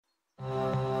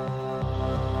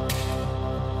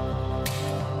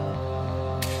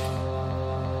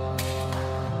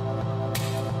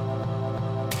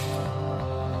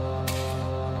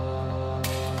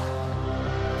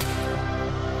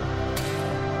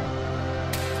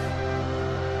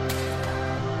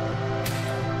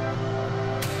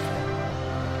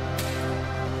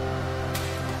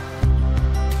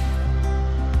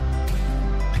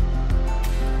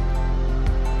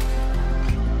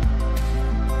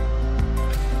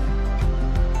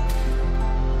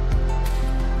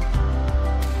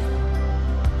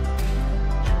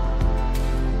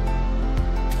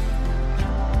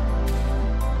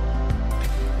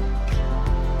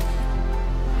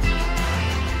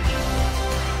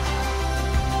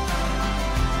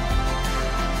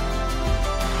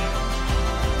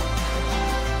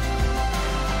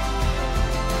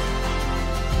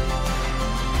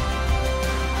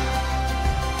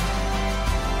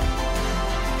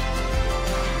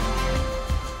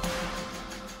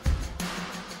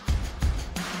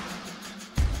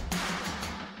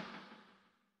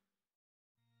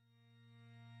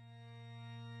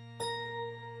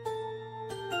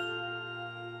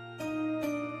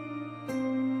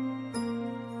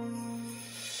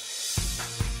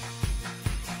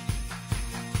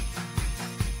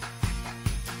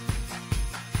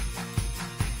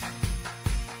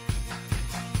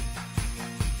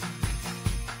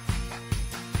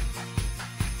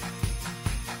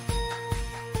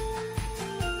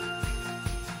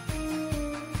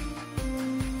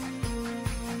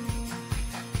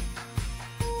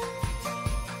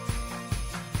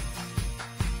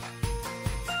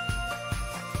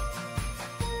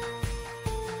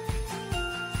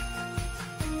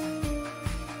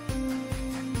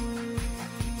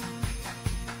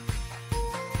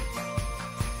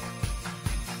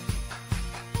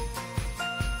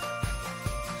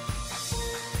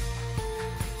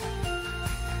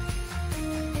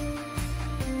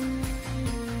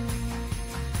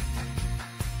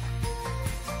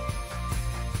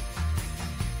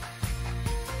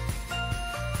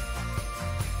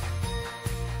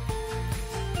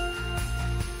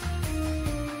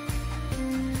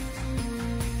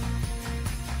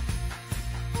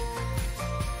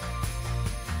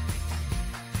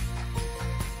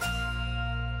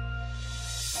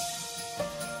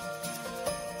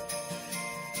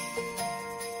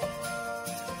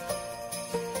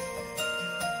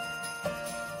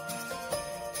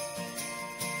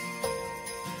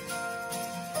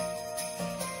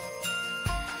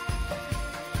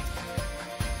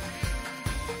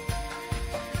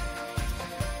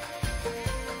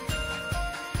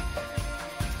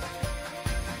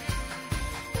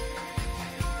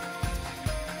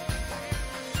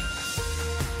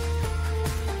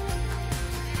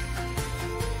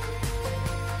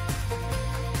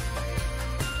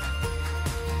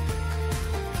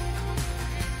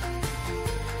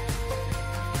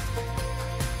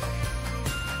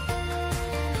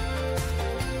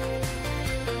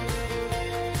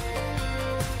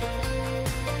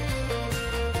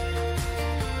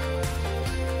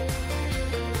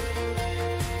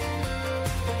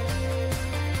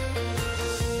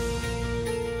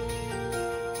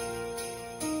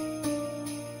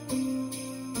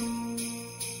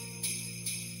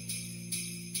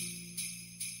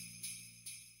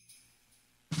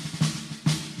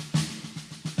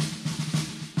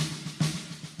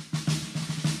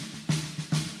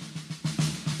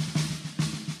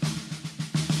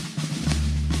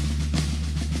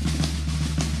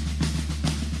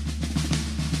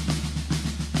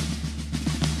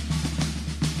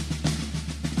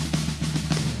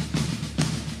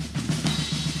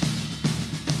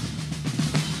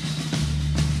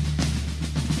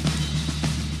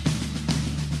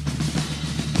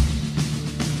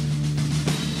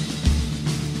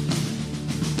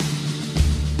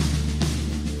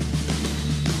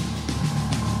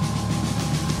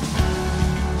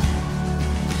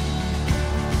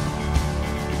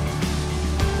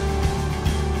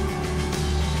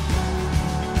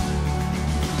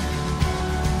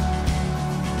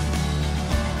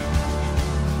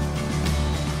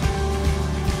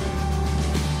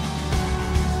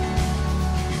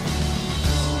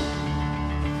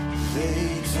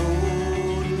They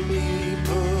told me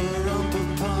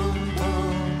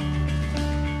pa-rum-pa-pum-pum,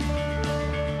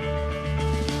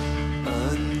 a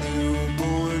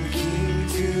newborn king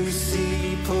to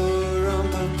see,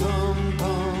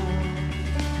 pa-rum-pa-pum-pum.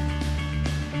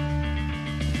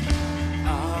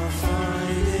 Our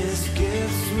finest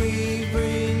gifts we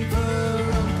bring,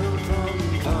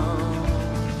 pa-rum-pa-pum-pum,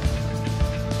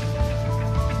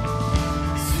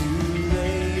 to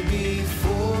lay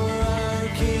before our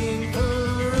king,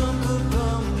 pa-rum-pa-pum-pum.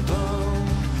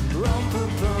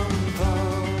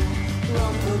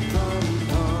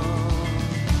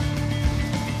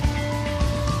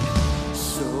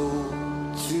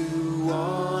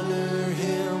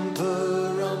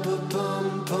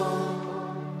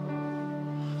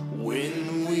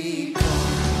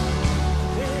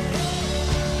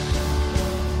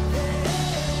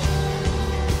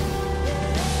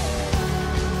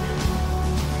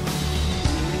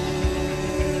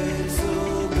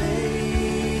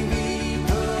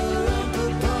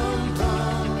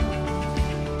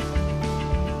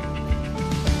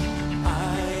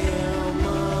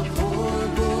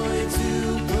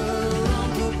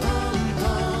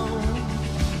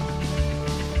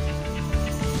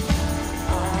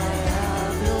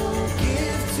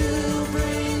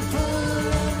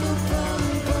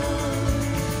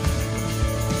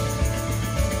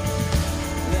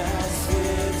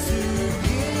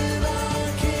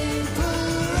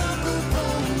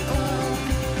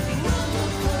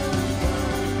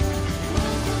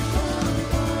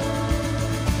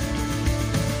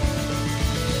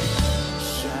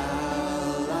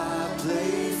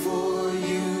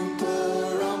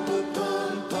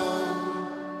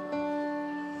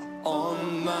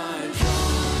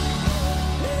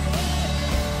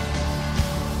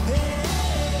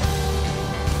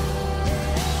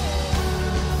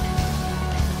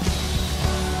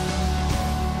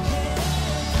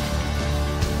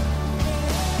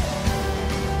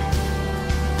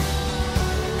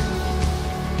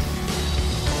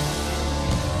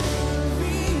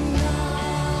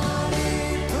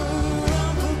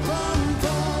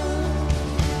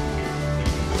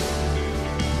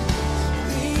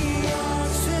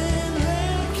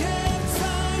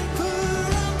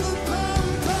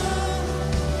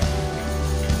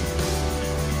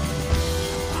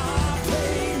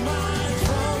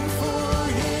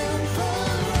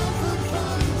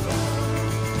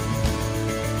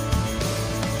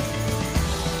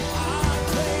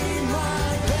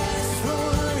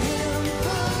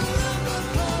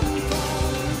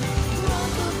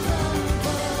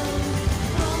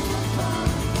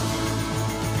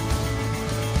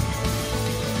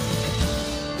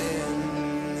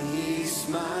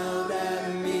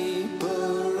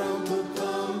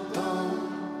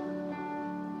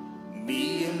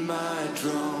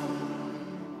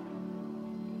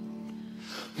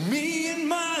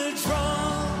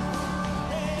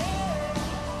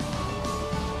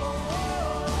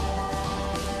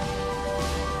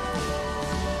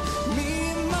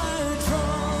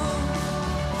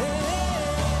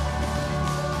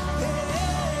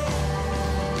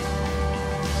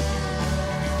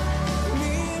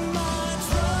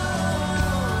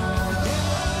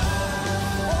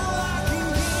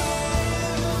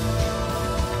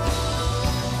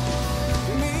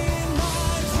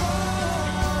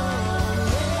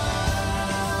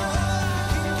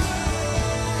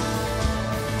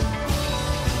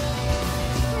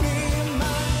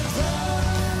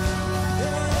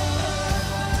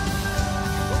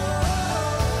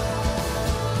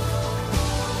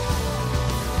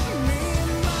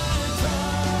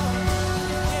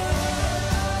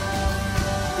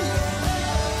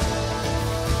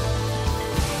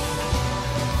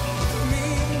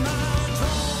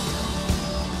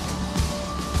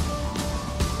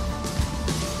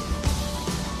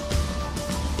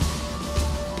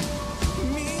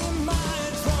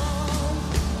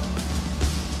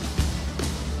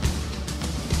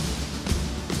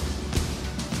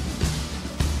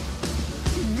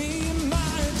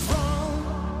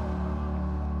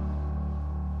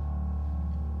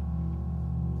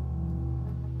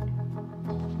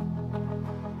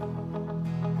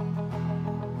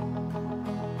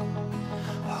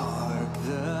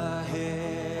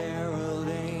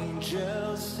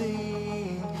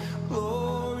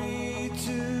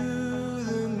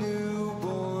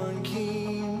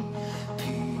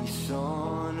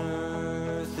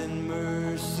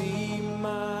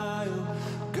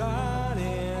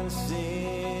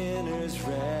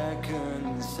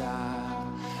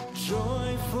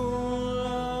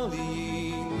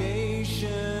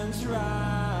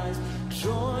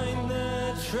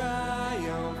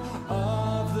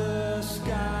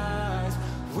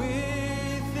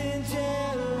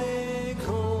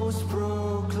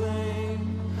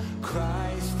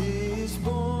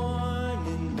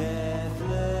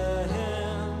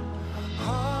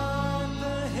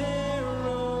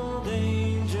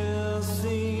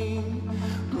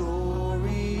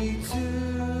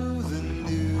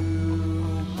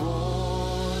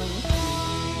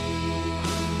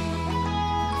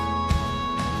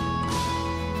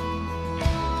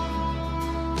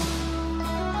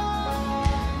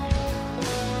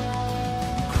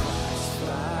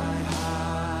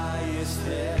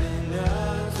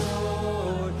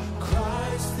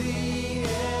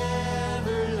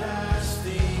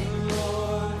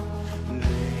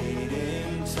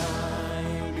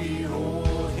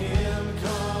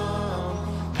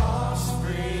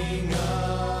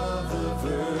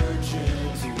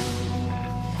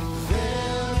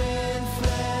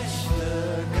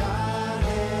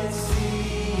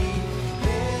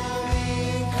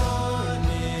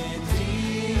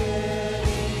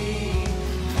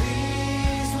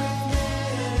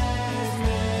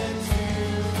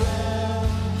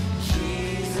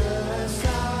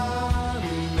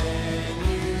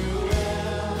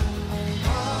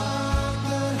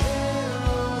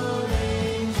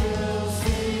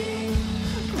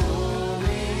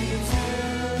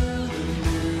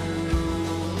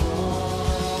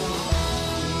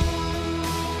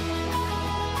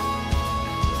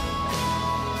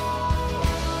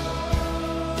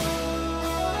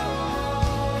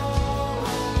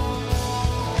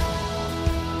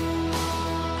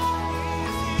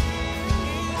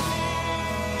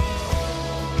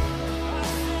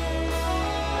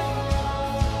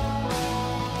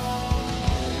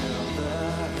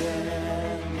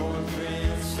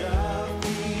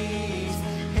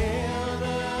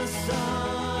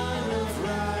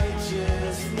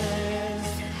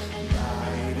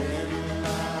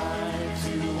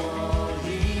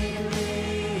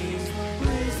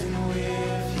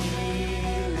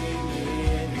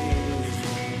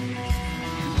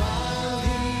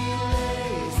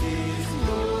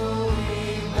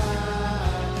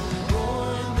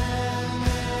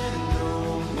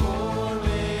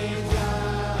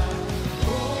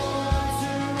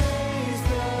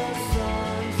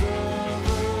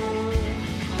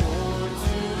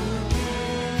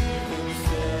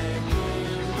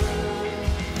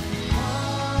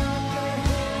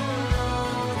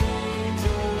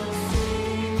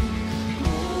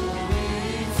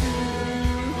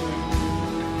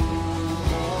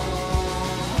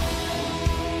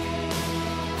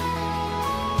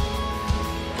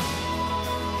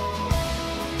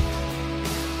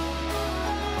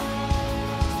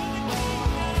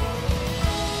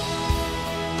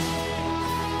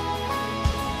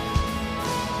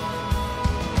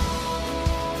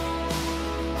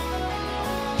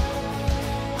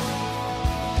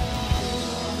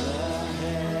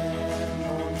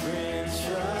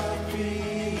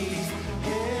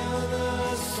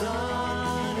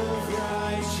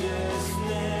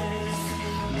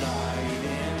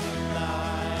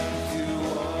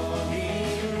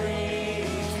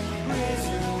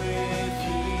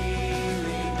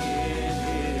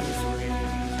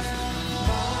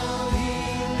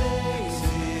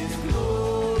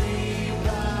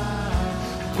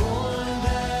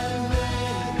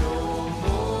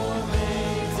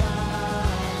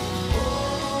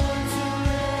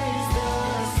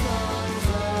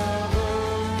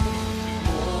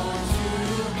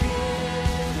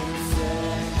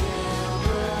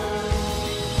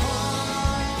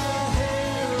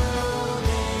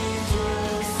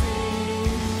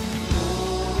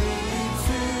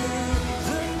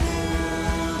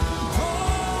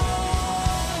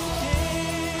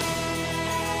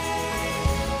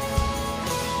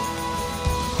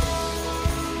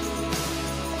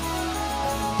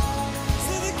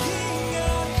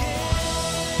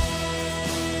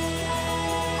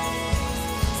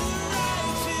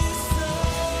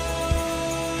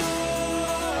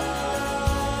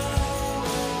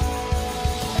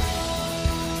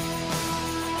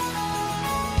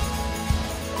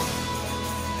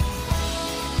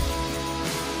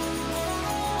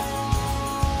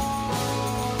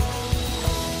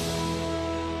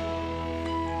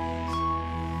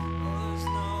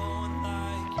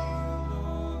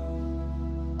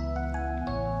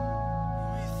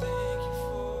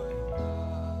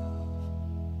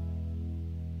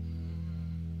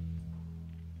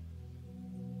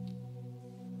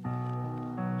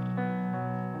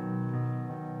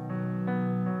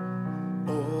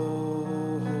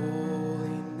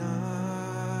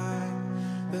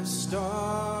 the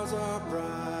stars are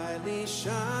brightly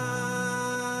shining.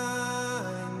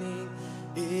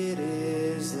 It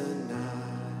is the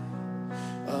night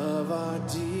of our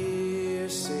dear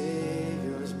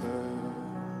Savior's birth.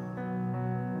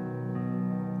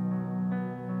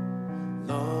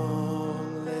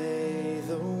 Long lay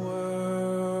the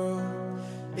world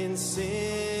in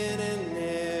sin and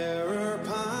error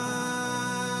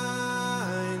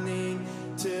pining,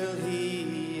 till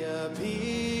he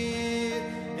appeared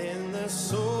and the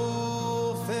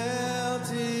soul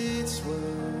felt its worth.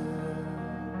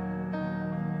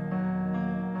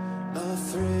 A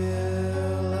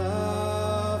thrill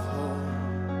of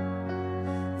hope,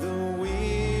 the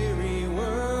weary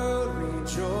world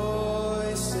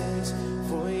rejoices,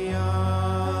 for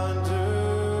yonder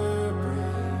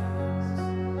breaks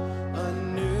a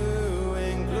new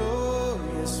and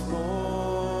glorious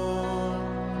morn.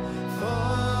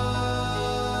 Fall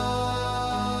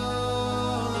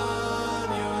on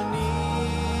your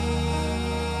knees,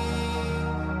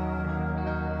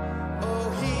 oh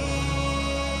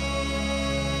hear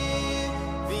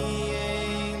the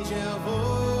angel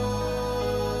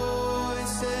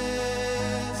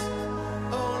voices,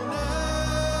 oh night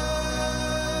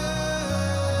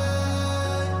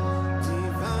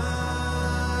divine,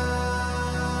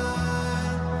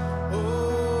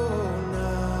 oh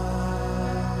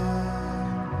night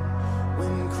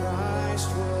when Christ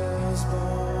was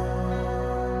born,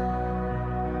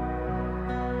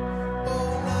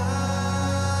 oh night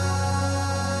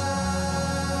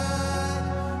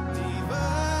divine,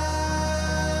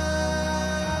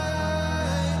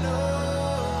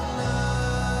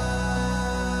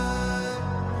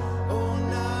 oh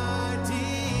night divine.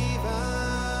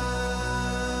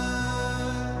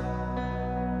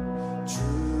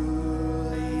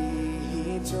 Truly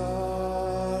he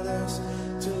taught us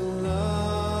to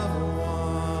love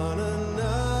one another.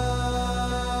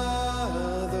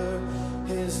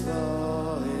 His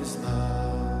law is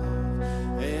love,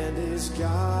 and his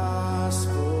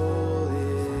gospel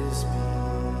is peace.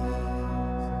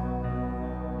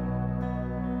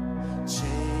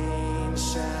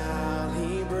 Chains shall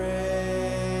he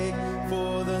break,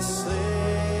 for the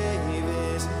slave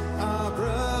is our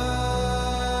brother,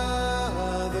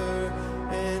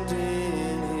 and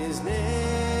in his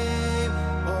name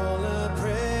all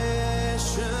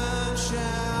oppression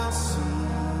shall cease.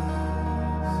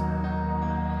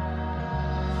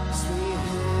 Sweet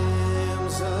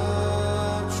hymns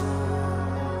of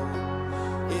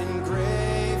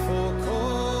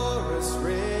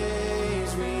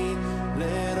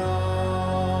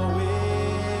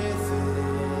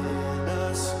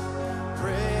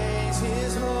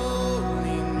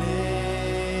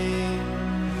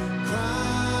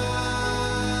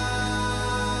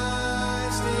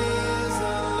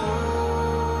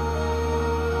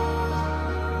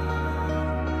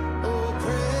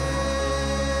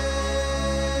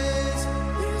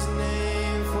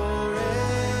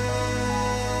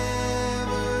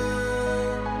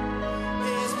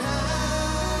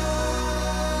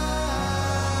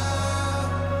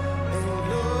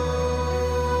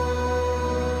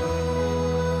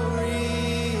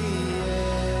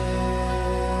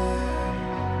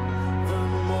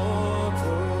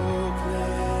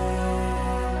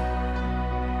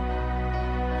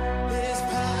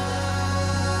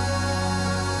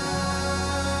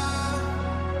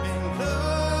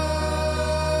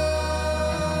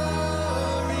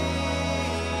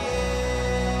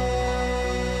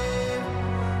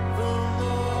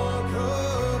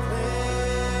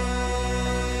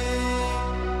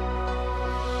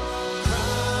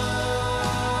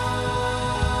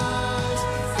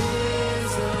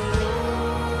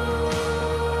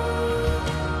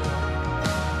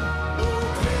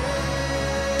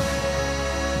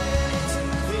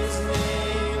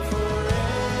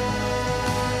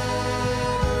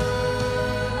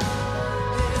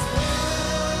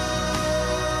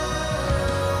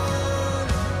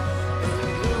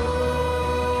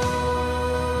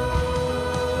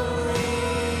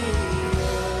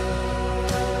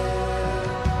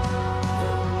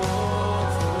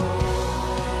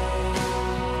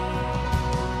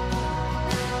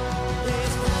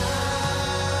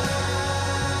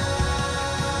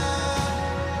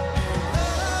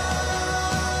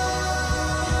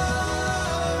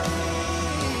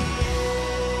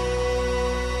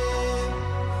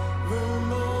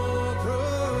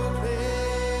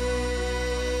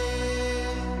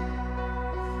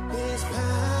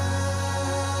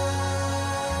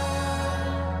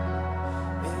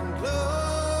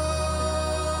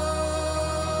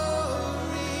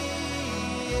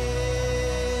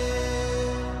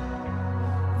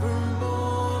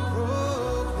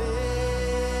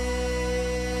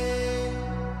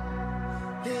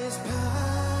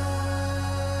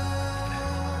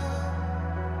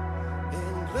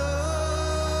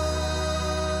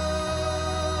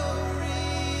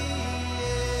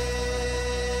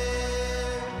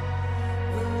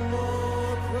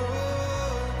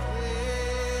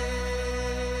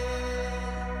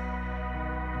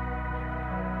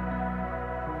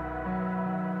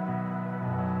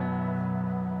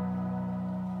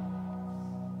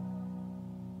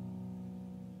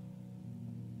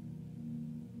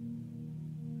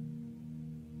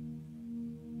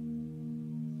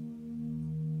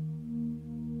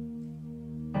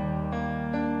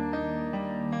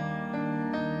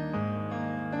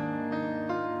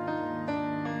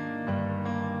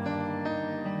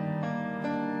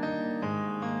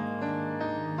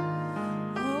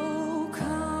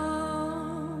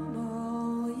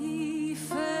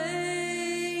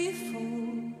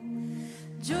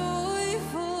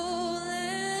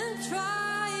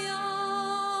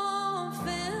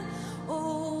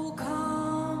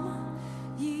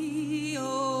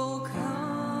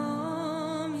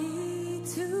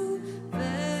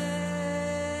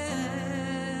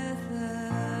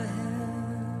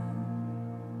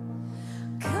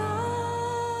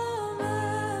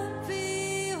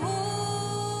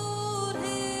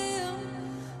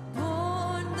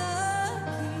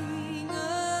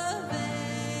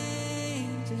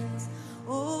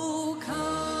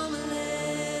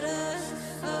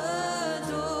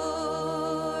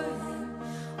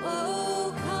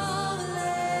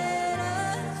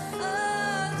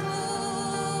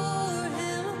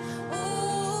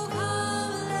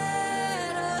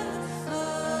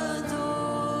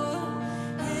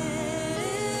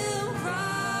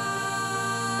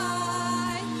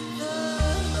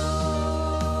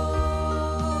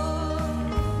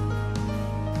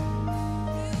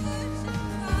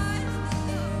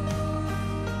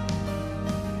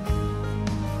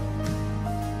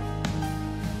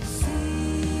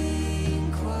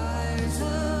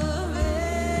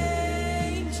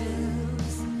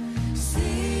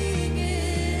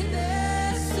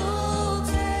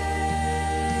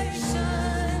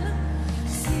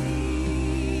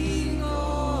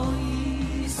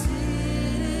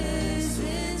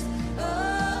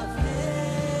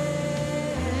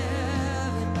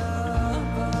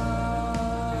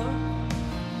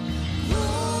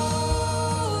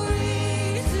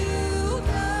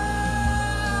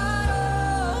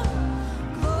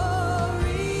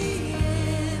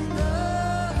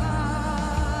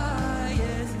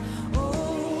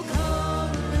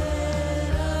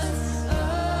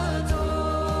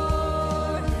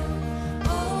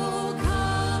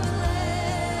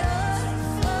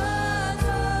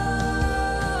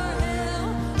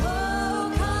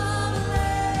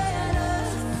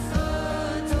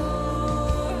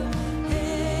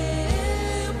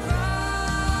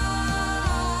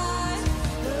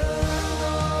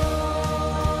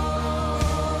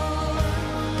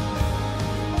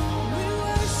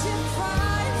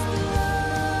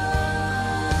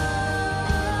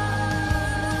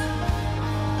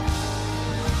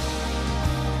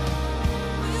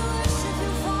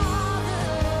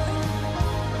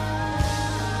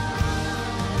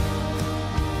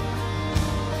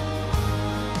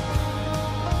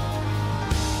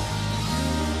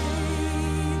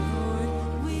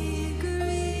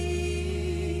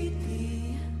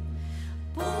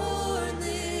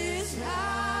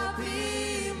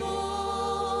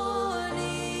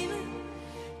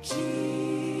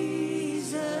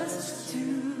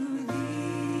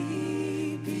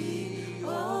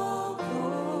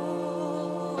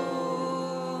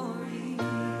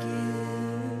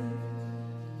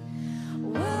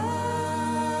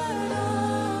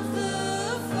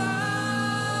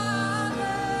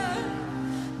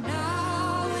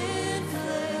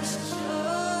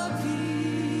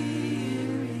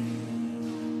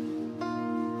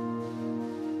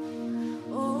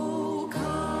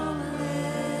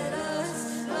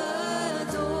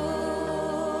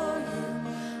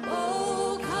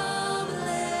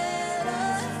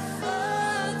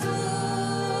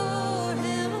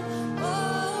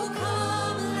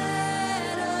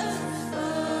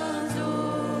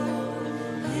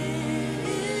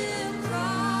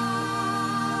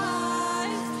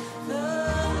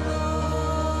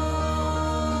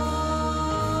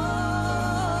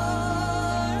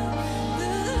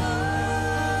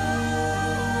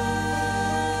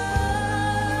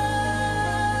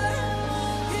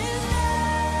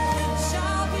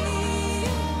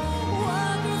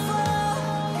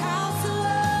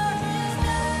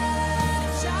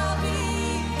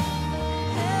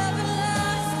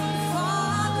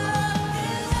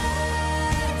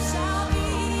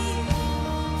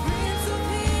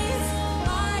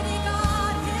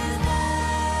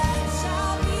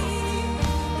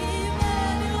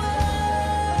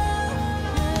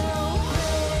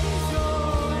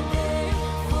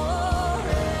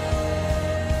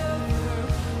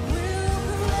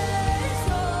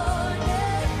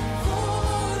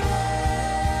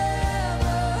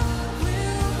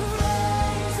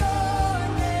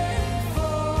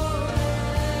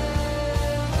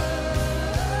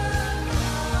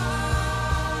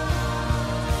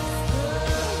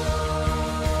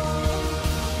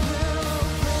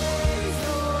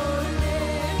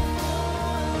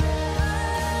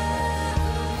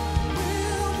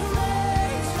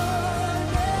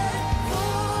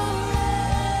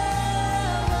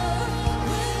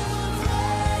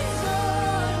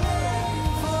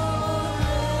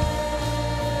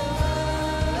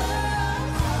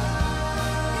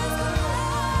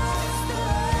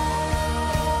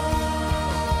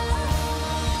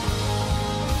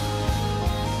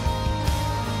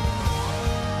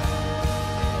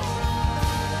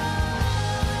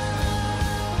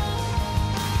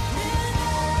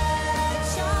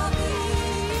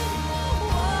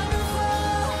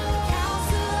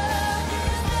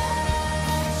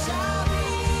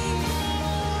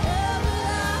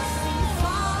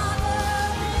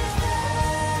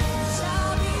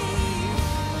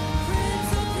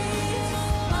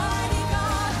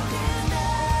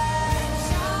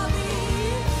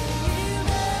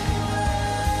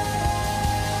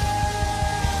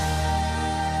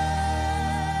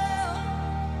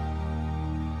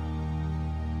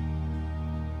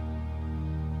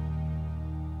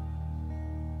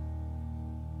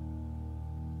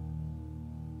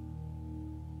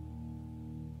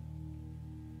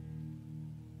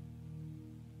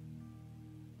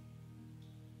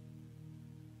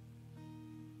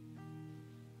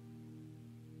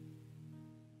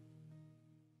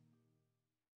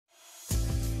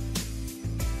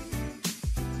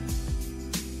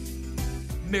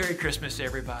Merry Christmas,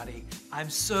 everybody. I'm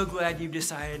so glad you've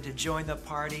decided to join the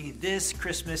party this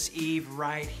Christmas Eve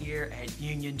right here at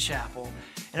Union Chapel.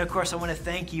 And of course, I want to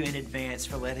thank you in advance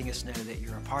for letting us know that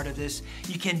you're a part of this.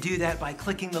 You can do that by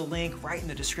clicking the link right in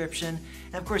the description.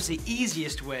 And of course, the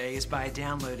easiest way is by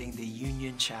downloading the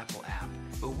Union Chapel app.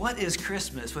 But what is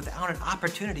Christmas without an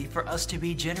opportunity for us to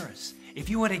be generous? If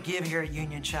you want to give here at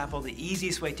Union Chapel, the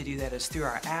easiest way to do that is through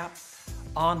our app,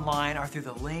 online, or through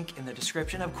the link in the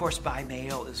description, of course by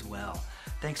mail as well.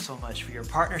 Thanks so much for your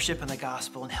partnership in the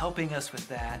gospel and helping us with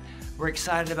that. We're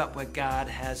excited about what God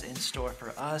has in store for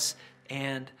us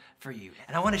and for you.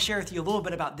 And I want to share with you a little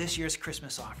bit about this year's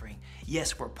Christmas offering.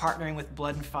 Yes, we're partnering with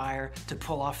Blood and Fire to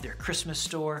pull off their Christmas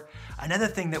store. Another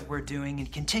thing that we're doing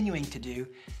and continuing to do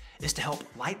is to help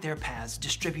light their paths,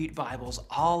 distribute Bibles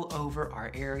all over our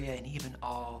area and even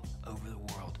all over the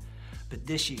world. But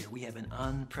this year, we have an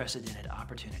unprecedented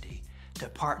opportunity to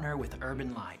partner with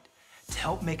Urban Light to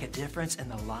help make a difference in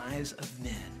the lives of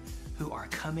men who are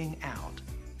coming out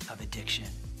of addiction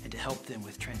and to help them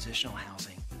with transitional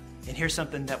housing. And here's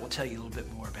something that will tell you a little bit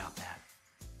more about that.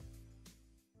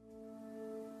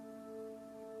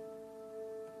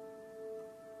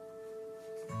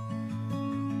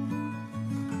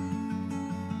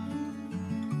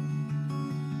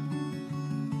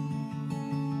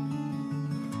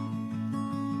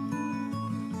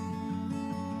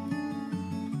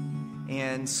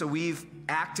 And so we've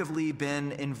actively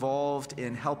been involved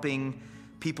in helping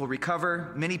people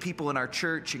recover. Many people in our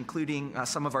church, including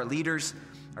some of our leaders,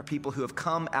 are people who have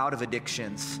come out of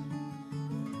addictions.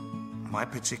 My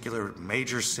particular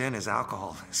major sin is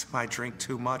alcoholism. I drink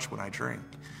too much when I drink,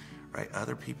 right?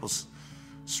 Other people's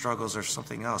struggles are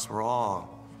something else. We're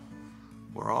all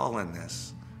in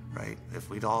this, right? If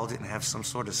we all didn't have some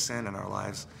sort of sin in our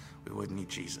lives, we wouldn't need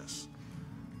Jesus.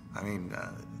 I mean,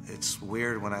 it's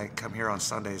weird when I come here on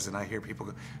Sundays and I hear people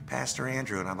go, Pastor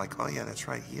Andrew, and I'm like, oh yeah, that's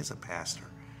right, he is a pastor.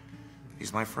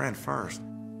 He's my friend first.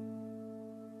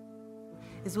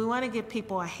 Is we want to give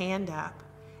people a hand up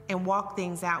and walk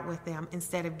things out with them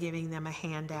instead of giving them a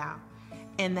handout.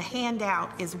 And the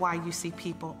handout is why you see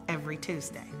people every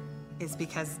Tuesday, is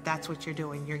because that's what you're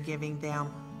doing. You're giving them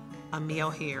a meal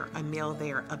here, a meal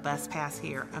there, a bus pass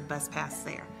here, a bus pass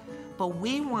there. But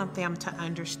we want them to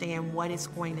understand what it's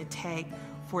going to take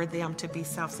for them to be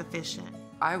self-sufficient.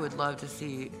 I would love to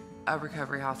see a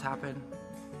recovery house happen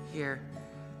here.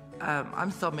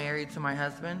 I'm still married to my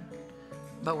husband,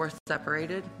 but we're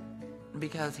separated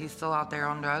because he's still out there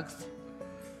on drugs.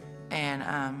 And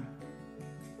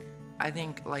I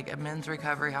think like a men's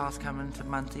recovery house coming to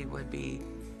Muncie would be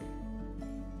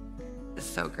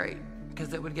so great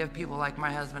because it would give people like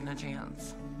my husband a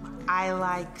chance. I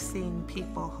like seeing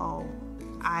people whole.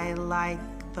 I like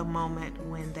the moment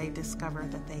when they discover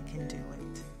that they can do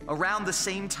it. Around the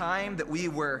same time that we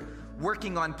were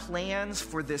working on plans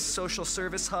for this social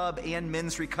service hub and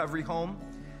men's recovery home,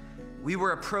 we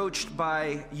were approached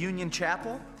by Union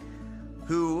Chapel,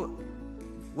 who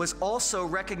was also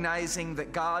recognizing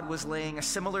that God was laying a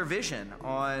similar vision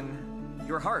on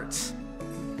your hearts.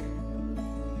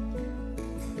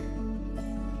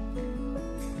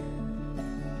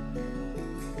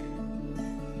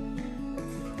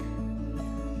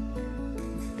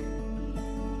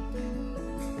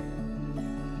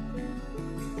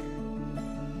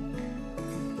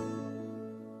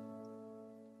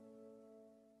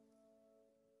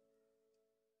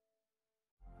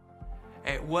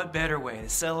 Hey, what better way to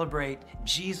celebrate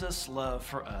Jesus' love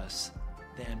for us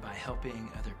than by helping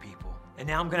other people? And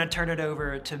now I'm going to turn it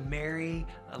over to Mary,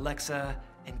 Alexa,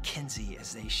 and Kenzie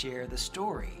as they share the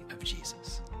story of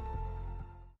Jesus.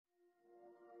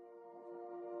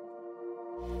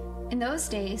 In those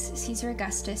days, Caesar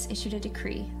Augustus issued a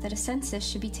decree that a census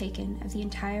should be taken of the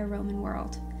entire Roman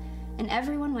world, and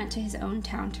everyone went to his own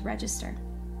town to register.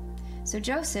 So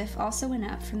Joseph also went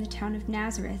up from the town of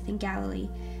Nazareth in Galilee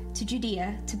to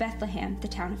Judea, to Bethlehem, the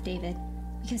town of David,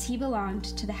 because he belonged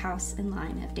to the house and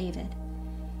line of David.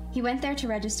 He went there to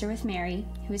register with Mary,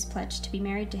 who was pledged to be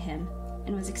married to him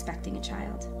and was expecting a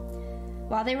child.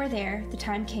 While they were there, the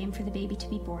time came for the baby to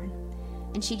be born,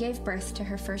 and she gave birth to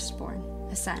her firstborn,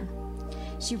 a son.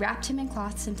 She wrapped him in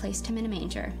cloths and placed him in a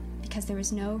manger, because there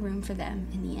was no room for them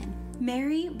in the inn.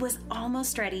 Mary was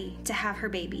almost ready to have her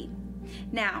baby.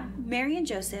 Now, Mary and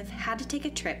Joseph had to take a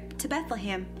trip to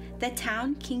Bethlehem, the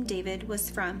town King David was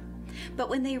from. But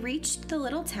when they reached the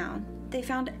little town, they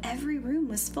found every room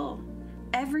was full.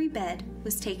 Every bed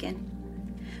was taken.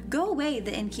 "Go away,"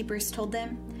 the innkeepers told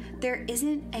them. "There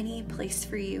isn't any place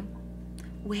for you."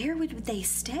 Where would they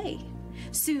stay?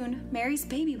 Soon, Mary's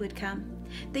baby would come.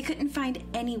 They couldn't find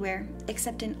anywhere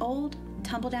except an old,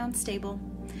 tumble-down stable.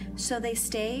 So they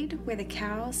stayed where the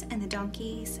cows and the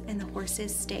donkeys and the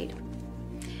horses stayed.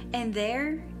 And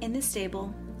there in the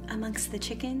stable, amongst the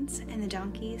chickens and the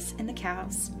donkeys and the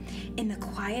cows, in the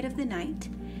quiet of the night,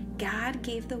 God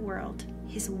gave the world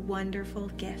his wonderful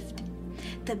gift.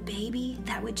 The baby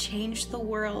that would change the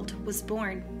world was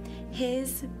born,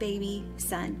 his baby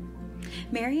son.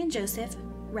 Mary and Joseph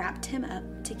wrapped him up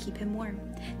to keep him warm.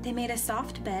 They made a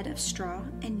soft bed of straw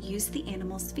and used the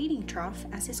animal's feeding trough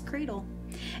as his cradle.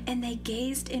 And they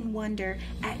gazed in wonder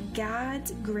at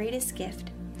God's greatest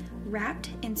gift,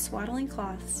 wrapped in swaddling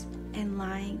cloths and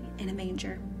lying in a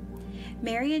manger.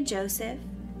 Mary and Joseph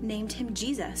named him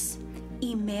Jesus,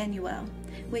 Emmanuel,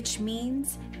 which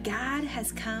means God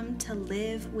has come to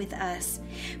live with us,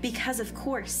 because of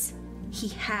course he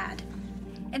had.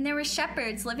 And there were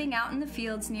shepherds living out in the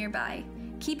fields nearby,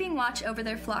 keeping watch over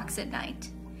their flocks at night.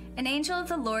 An angel of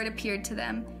the Lord appeared to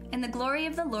them, and the glory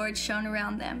of the Lord shone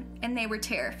around them, and they were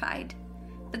terrified.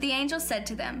 But the angel said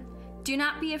to them, "Do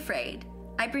not be afraid.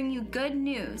 I bring you good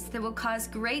news that will cause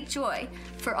great joy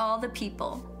for all the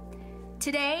people.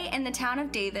 Today, in the town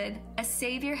of David, a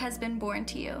Savior has been born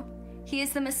to you. He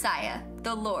is the Messiah,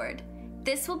 the Lord.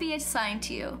 This will be a sign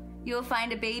to you. You will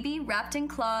find a baby wrapped in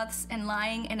cloths and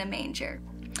lying in a manger."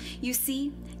 You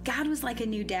see, God was like a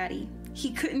new daddy.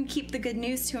 He couldn't keep the good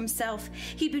news to himself.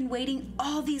 He'd been waiting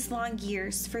all these long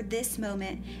years for this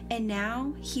moment, and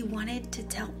now he wanted to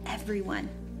tell everyone.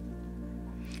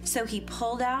 So he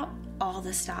pulled out all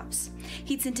the stops.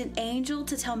 He'd sent an angel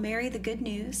to tell Mary the good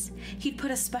news. He'd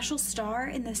put a special star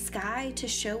in the sky to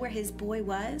show where his boy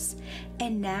was.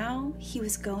 And now he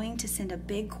was going to send a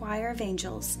big choir of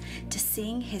angels to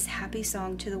sing his happy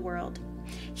song to the world.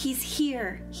 He's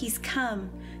here. He's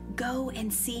come. Go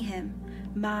and see him,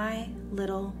 my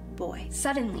little boy.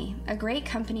 Suddenly, a great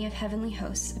company of heavenly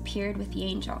hosts appeared with the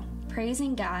angel,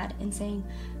 praising God and saying,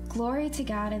 "Glory to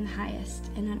God in the highest,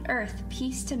 and on earth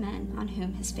peace to men on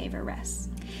whom his favor rests."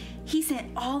 He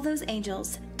sent all those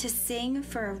angels to sing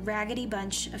for a raggedy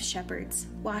bunch of shepherds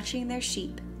watching their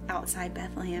sheep outside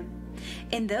Bethlehem.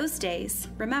 In those days,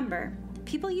 remember,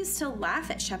 people used to laugh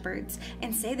at shepherds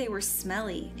and say they were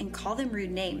smelly and call them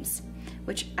rude names,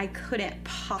 which I couldn't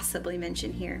possibly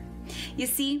mention here. You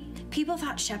see, people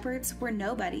thought shepherds were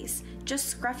nobodies,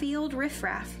 just scruffy old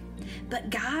riffraff. But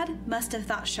God must have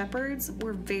thought shepherds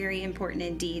were very important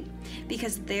indeed,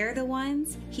 because they're the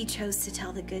ones he chose to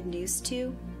tell the good news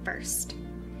to first.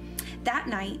 That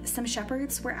night, some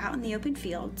shepherds were out in the open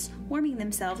fields, warming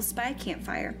themselves by a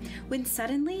campfire, when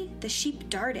suddenly the sheep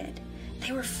darted.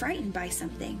 They were frightened by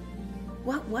something.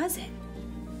 What was it?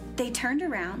 They turned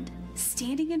around.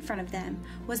 Standing in front of them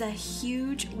was a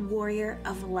huge warrior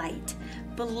of light,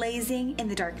 blazing in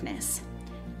the darkness.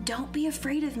 "Don't be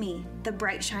afraid of me," the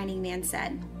bright shining man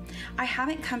said. "I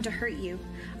haven't come to hurt you.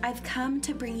 I've come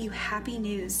to bring you happy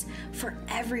news for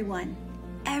everyone,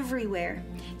 everywhere.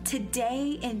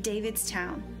 Today in David's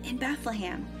town, in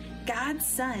Bethlehem, God's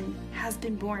son has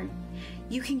been born.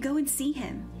 You can go and see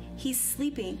him. He's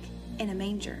sleeping in a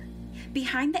manger."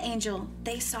 Behind the angel,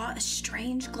 they saw a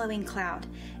strange glowing cloud,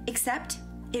 except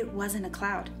it wasn't a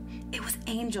cloud. It was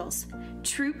angels,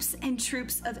 troops and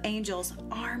troops of angels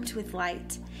armed with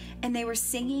light, and they were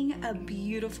singing a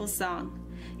beautiful song.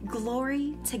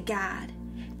 "Glory to God.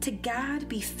 To God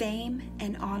be fame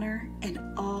and honor and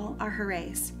all our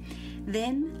hoorays."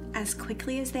 Then, as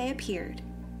quickly as they appeared,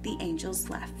 the angels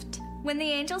left. When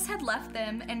the angels had left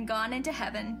them and gone into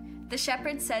heaven, the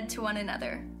shepherds said to one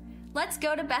another, "Let's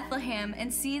go to Bethlehem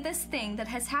and see this thing that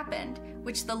has happened,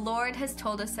 which the Lord has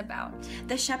told us about."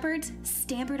 The shepherds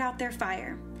stampered out their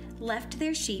fire, left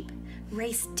their sheep,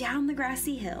 raced down the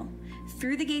grassy hill,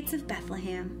 through the gates of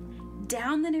Bethlehem,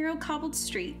 down the narrow cobbled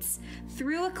streets,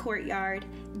 through a courtyard,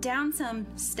 down some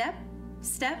steps,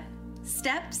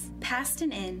 past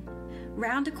an inn,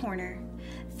 round a corner,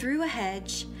 through a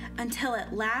hedge, until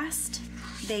at last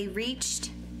they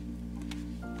reached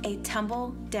a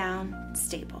tumble-down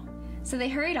stable. So they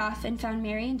hurried off and found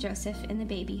Mary and Joseph and the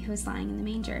baby who was lying in the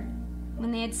manger.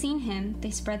 When they had seen him, they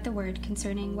spread the word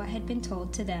concerning what had been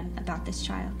told to them about this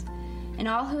child. And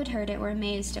all who had heard it were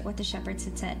amazed at what the shepherds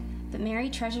had said. But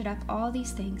Mary treasured up all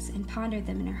these things and pondered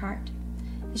them in her heart.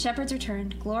 The shepherds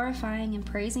returned, glorifying and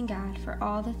praising God for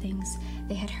all the things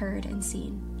they had heard and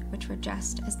seen, which were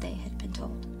just as they had been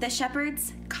told. The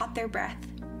shepherds caught their breath.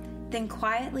 Then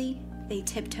quietly they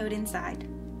tiptoed inside.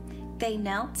 They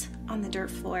knelt on the dirt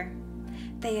floor.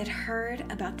 They had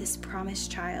heard about this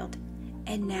promised child,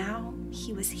 and now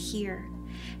he was here.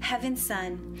 Heaven's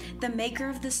son, the maker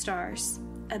of the stars,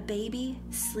 a baby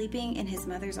sleeping in his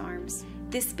mother's arms.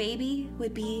 This baby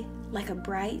would be like a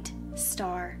bright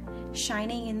star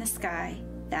shining in the sky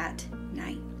that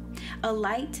night. A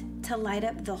light to light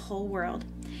up the whole world,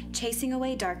 chasing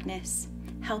away darkness,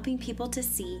 helping people to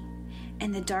see.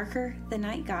 And the darker the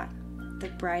night got, the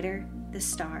brighter the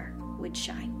star would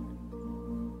shine.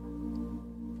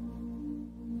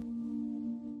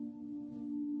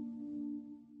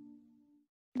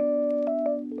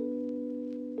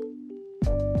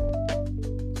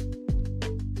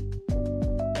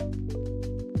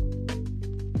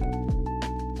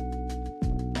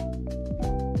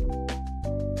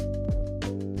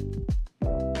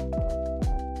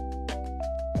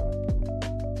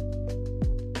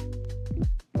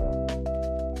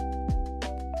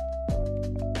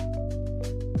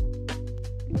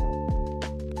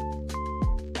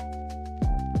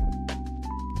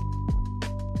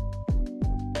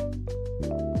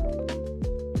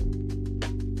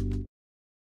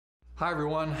 Hi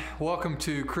everyone, welcome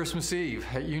to Christmas Eve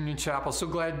at Union Chapel. So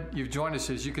glad you've joined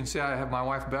us. As you can see, I have my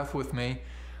wife Beth with me.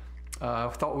 I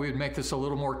thought we would make this a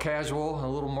little more casual, a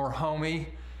little more homey,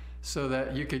 so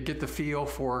that you could get the feel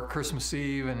for Christmas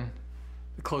Eve and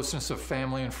the closeness of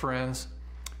family and friends.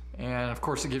 And of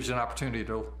course, it gives you an opportunity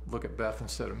to look at Beth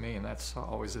instead of me, and that's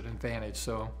always an advantage.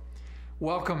 So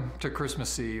welcome to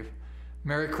Christmas Eve.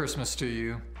 Merry Christmas to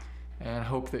you, and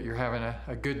hope that you're having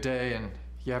a good day and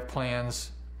you have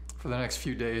plans for the next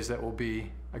few days that will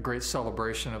be a great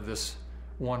celebration of this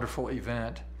wonderful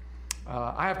event.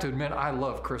 I have to admit, I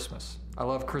love Christmas. I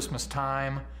love Christmas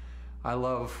time. I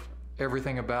love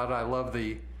everything about it. I love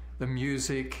the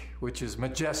music, which is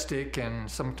majestic and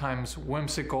sometimes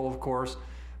whimsical, of course,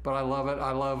 but I love it.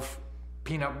 I love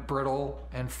peanut brittle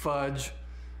and fudge.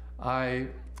 I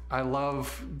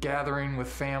love gathering with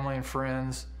family and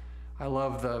friends. I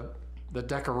love the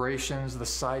decorations, the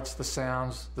sights, the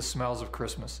sounds, the smells of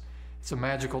Christmas. It's a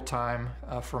magical time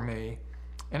for me.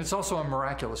 And it's also a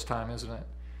miraculous time, isn't it?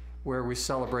 Where we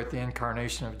celebrate the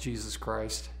incarnation of Jesus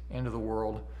Christ into the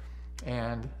world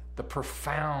and the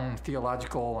profound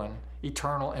theological and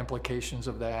eternal implications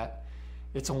of that.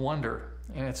 It's a wonder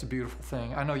and it's a beautiful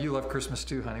thing. I know you love Christmas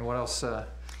too, honey. What else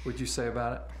would you say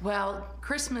about it? Well,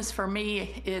 Christmas for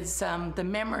me is the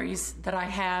memories that I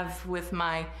have with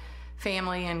my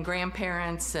family and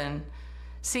grandparents, and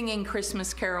singing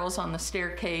Christmas carols on the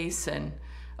staircase and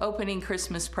opening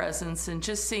Christmas presents and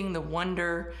just seeing the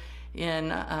wonder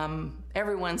in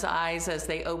everyone's eyes as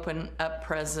they open up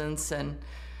presents. And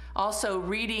also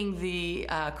reading the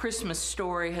Christmas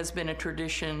story has been a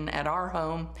tradition at our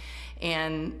home,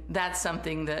 and that's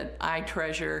something that I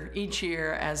treasure each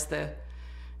year as the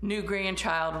new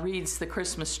grandchild reads the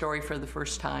Christmas story for the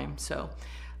first time. So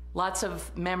lots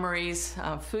of memories,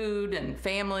 food and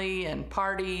family and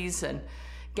parties and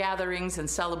gatherings and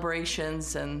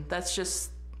celebrations, and that's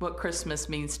just what Christmas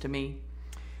means to me.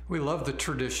 We love the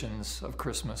traditions of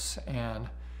Christmas, and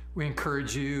we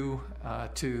encourage you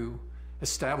to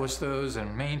establish those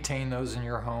and maintain those in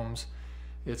your homes.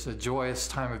 It's a joyous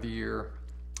time of the year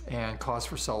and cause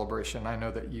for celebration. I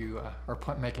know that you are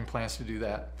making plans to do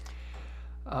that.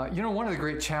 You know, one of the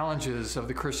great challenges of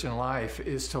the Christian life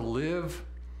is to live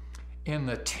in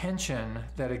the tension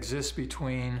that exists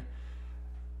between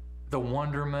the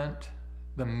wonderment,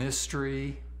 the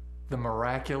mystery, the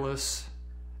miraculous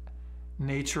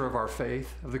nature of our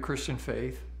faith, of the Christian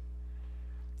faith,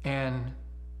 and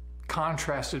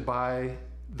contrasted by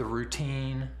the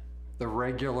routine, the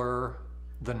regular,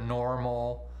 the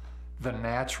normal, the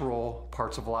natural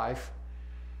parts of life.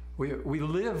 We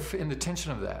live in the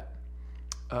tension of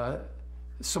that.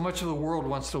 So much of the world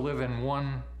wants to live in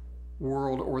one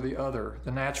world or the other,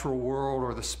 the natural world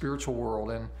or the spiritual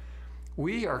world, and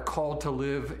we are called to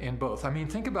live in both. I mean,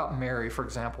 think about Mary, for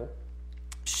example.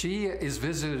 She is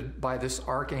visited by this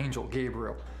archangel,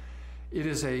 Gabriel. It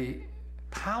is a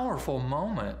powerful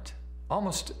moment,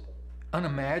 almost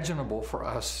unimaginable for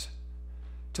us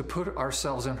to put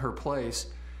ourselves in her place.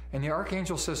 And the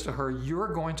archangel says to her,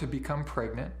 "You're going to become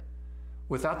pregnant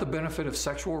without the benefit of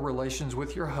sexual relations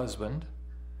with your husband.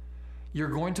 You're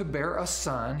going to bear a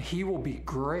son. He will be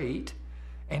great,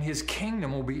 and his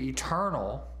kingdom will be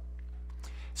eternal."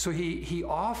 So he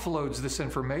offloads this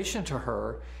information to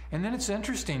her. And then it's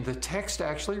interesting, the text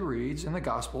actually reads in the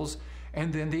Gospels,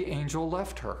 "And then the angel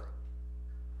left her."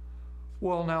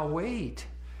 Well, now wait.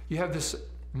 You have this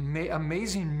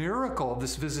amazing miracle of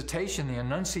this visitation, the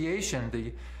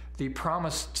Annunciation, the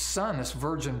promised son, this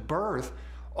virgin birth,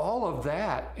 all of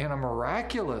that in a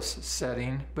miraculous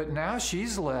setting. But now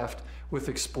she's left with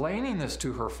explaining this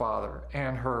to her father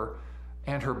and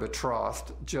her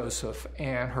betrothed, Joseph,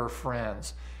 and her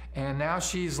friends. And now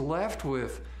she's left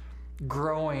with,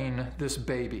 growing this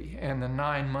baby and the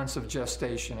 9 months of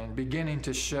gestation and beginning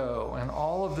to show, and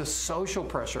all of this social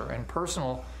pressure and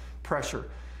personal pressure,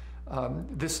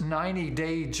 this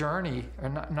 90-day journey, or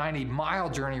 90-mile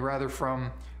journey rather,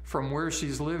 from where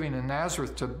she's living in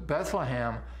Nazareth to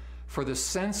Bethlehem for the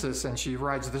census, and she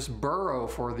rides this burro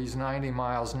for these 90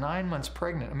 miles, 9 months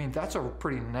pregnant. I mean, that's a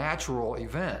pretty natural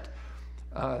event.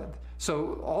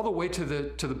 So all the way to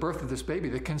the birth of this baby,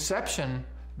 the conception,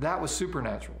 that was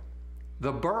supernatural.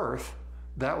 The birth,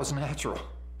 that was natural.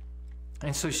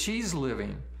 And so she's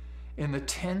living in the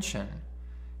tension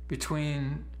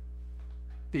between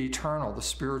the eternal, the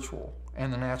spiritual,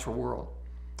 and the natural world.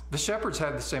 The shepherds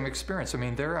had the same experience. I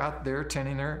mean, they're out there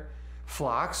tending their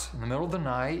flocks in the middle of the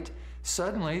night.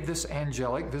 Suddenly, this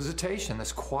angelic visitation,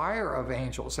 this choir of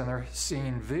angels, and they're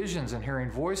seeing visions and hearing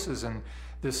voices and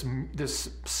this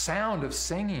sound of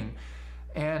singing.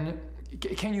 And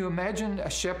can you imagine a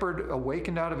shepherd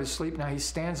awakened out of his sleep? Now he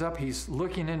stands up, he's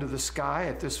looking into the sky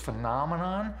at this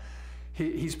phenomenon.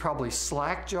 He's probably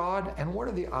slack-jawed. And what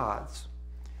are the odds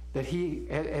that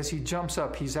as he jumps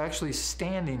up, he's actually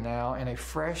standing now in a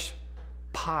fresh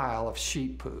pile of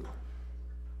sheep poo?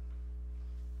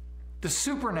 The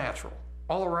supernatural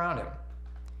all around him,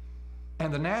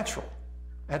 and the natural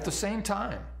at the same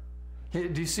time. Do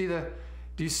you see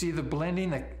the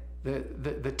blending,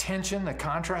 the tension, the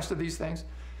contrast of these things?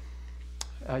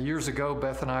 Years ago,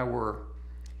 Beth and I were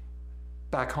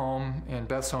back home in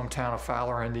Beth's hometown of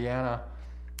Fowler, Indiana,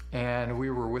 and we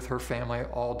were with her family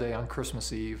all day on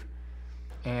Christmas Eve.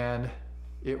 And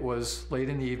it was late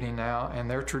in the evening now, and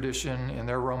their tradition in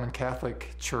their Roman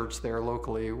Catholic church there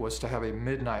locally was to have a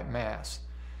midnight mass.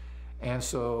 And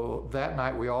so that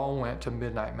night we all went to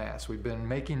midnight mass. We'd been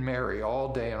making merry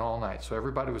all day and all night, so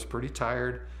everybody was pretty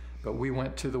tired, but we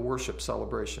went to the worship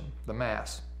celebration, the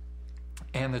mass.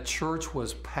 And the church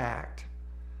was packed.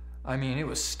 I mean, it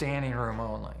was standing room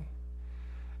only.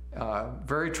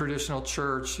 Very traditional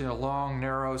church, long,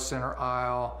 narrow center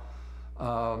aisle,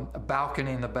 a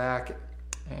balcony in the back,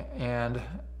 and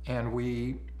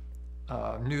we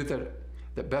knew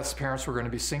that Beth's parents were going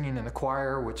to be singing in the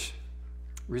choir, which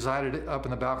resided up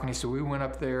in the balcony. So we went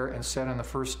up there and sat in the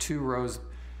first 2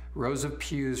 rows of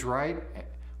pews right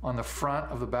on the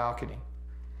front of the balcony.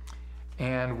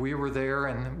 And we were there,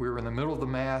 and we were in the middle of the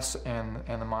mass, and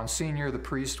the Monsignor, the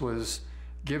priest, was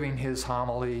giving his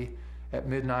homily at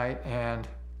midnight, and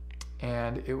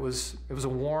it was a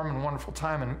warm and wonderful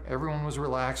time, and everyone was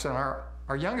relaxed. And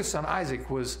our youngest son, Isaac,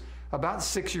 was about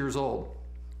 6 years old,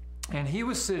 and he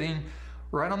was sitting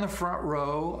right on the front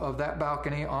row of that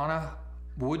balcony on a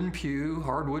wooden pew,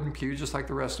 hard wooden pew, just like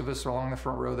the rest of us along the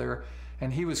front row there,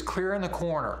 and he was clear in the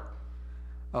corner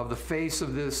of the face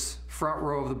of this front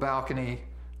row of the balcony,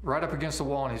 right up against the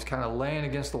wall, and he's kind of laying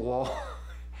against the wall,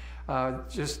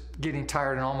 just getting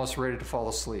tired and almost ready to fall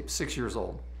asleep, 6 years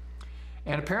old.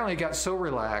 And apparently he got so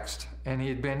relaxed, and he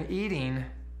had been eating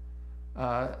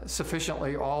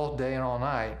sufficiently all day and all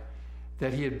night,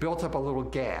 that he had built up a little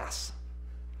gas.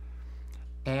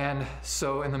 And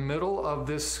so in the middle of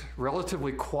this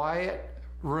relatively quiet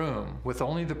room with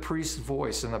only the priest's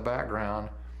voice in the background,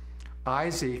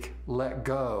 Isaac let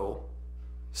go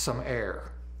some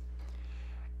air.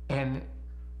 And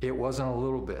it wasn't a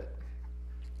little bit.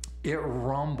 It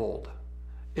rumbled.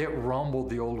 It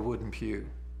rumbled the old wooden pew.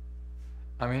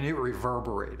 I mean, it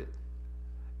reverberated.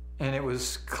 And it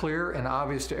was clear and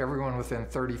obvious to everyone within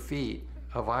 30 feet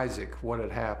of Isaac what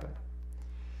had happened.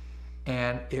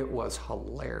 And it was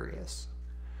hilarious.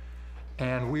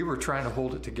 And we were trying to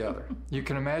hold it together. You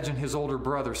can imagine his older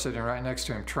brother sitting right next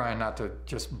to him trying not to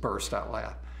just burst out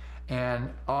laugh.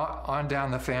 And on down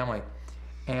the family,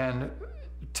 and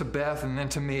to Beth and then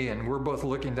to me, and we're both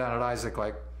looking down at Isaac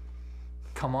like,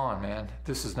 come on, man,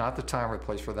 this is not the time or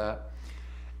place for that.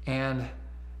 And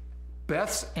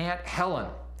Beth's Aunt Helen,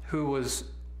 who was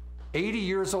 80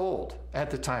 years old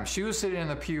at the time, she was sitting in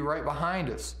the pew right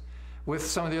behind us with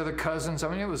some of the other cousins. I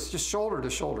mean, it was just shoulder to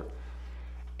shoulder.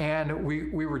 And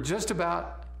we were just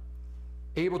about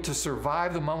able to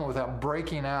survive the moment without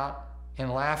breaking out in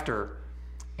laughter.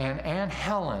 And Aunt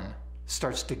Helen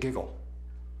starts to giggle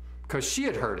because she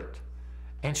had heard it.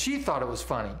 And she thought it was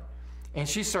funny. And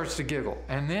she starts to giggle.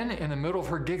 And then in the middle of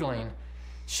her giggling,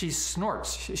 she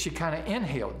snorts. She kind of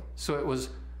inhaled. So it was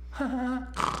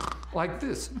like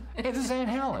this. Hey, this is Aunt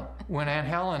Helen. When Aunt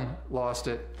Helen lost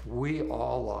it, we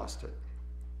all lost it.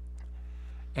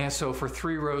 And so for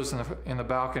 3 rows in the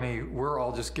balcony, we're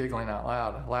all just giggling out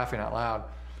loud, laughing out loud.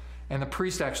 And the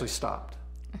priest actually stopped.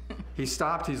 He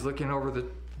stopped. He's looking over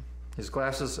his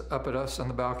glasses up at us on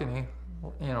the balcony,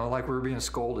 like we were being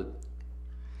scolded.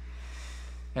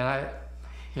 And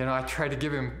I tried to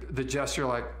give him the gesture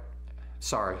like,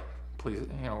 sorry, please,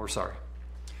 we're sorry.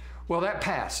 Well, that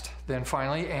passed then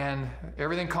finally, and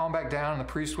everything calmed back down, and the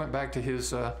priest went back to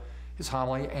his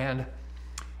homily, and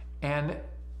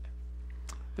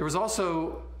there was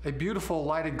also a beautiful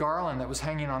lighted garland that was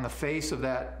hanging on the face of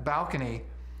that balcony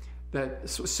that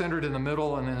was centered in the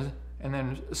middle and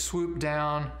then swooped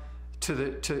down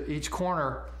to each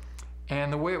corner.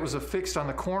 And the way it was affixed on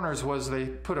the corners was they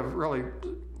put a really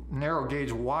narrow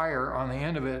gauge wire on the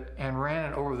end of it and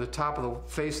ran it over the top of the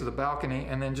face of the balcony,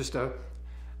 and then just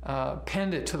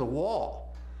pinned it to the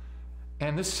wall.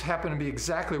 And this happened to be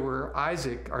exactly where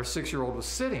Isaac, our 6-year-old, was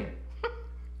sitting.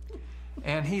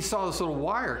 And he saw this little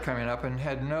wire coming up and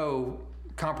had no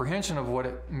comprehension of what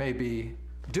it may be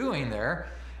doing there.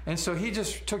 And so he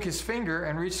just took his finger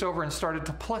and reached over and started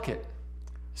to pluck it.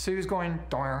 So he was going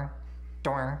doing,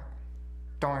 doing,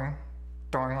 doing,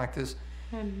 doing like this.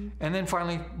 And then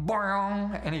finally,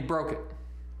 boing, and he broke it.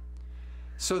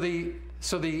 So the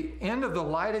end of the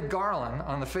lighted garland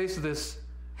on the face of this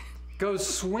goes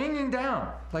swinging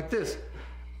down like this.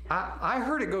 I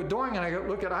heard it go doing, and I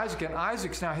look at Isaac, and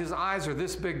Isaac's now, his eyes are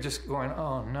this big, just going,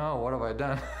 oh no, what have I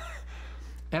done?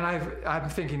 And I'm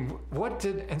thinking,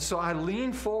 and so I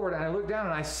lean forward and I look down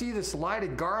and I see this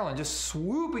lighted garland just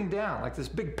swooping down like this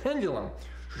big pendulum,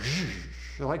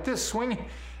 like this, swinging.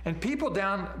 And people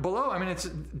down below, it's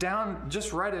down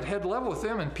just right at head level with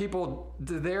them, and people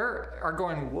there are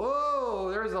going,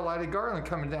 whoa, there's a lighted garland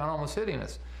coming down, almost hitting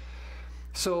us.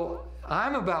 So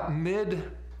I'm about mid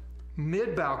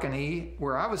balcony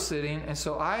where I was sitting, and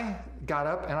so I got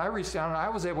up and I reached down and I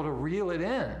was able to reel it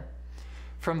in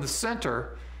from the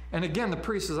center. And again,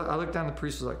 I looked down, the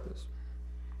priest was like this.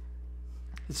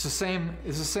 It's the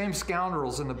same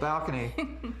scoundrels in the balcony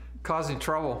causing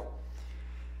trouble.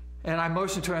 And I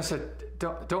motioned to him, I said,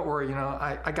 don't worry,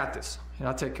 I got this,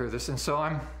 I'll take care of this. And so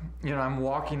I'm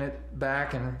walking it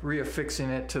back and reaffixing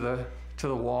it to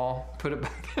the wall, put it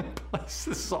back in place.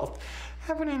 This is all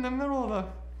happening in the middle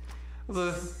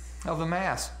of the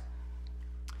Mass.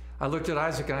 I looked at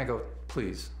Isaac and I go,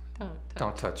 please,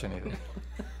 don't touch anything.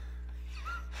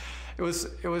 It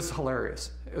was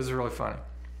hilarious. It was really funny.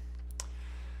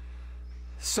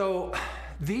 So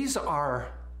these are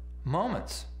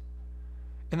moments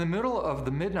in the middle of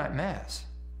the midnight Mass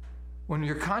when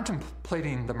you're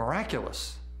contemplating the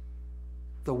miraculous,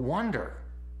 the wonder,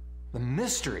 the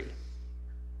mystery,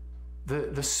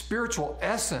 the spiritual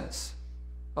essence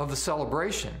of the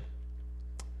celebration,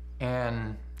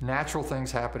 and natural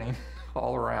things happening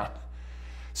all around.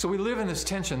 So we live in this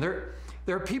tension. There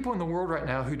are people in the world right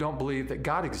now who don't believe that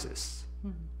God exists.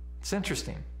 It's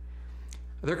interesting.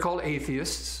 They're called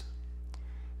atheists.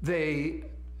 They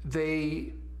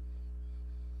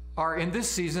are in this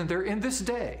season, they're in this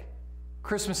day,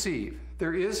 Christmas Eve.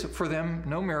 There is for them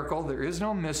no miracle, there is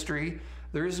no mystery,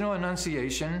 there is no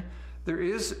annunciation, there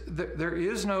is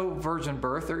no virgin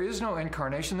birth, there is no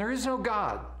incarnation, there is no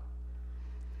God.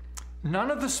 None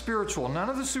of the spiritual, none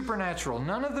of the supernatural,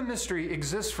 none of the mystery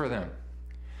exists for them.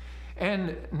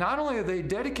 And not only are they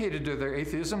dedicated to their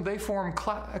atheism, they form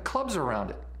clubs around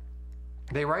it.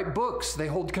 They write books, they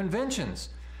hold conventions,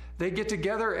 they get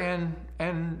together and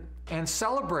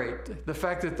celebrate the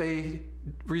fact that they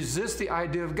resist the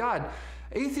idea of God.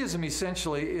 Atheism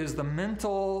essentially is the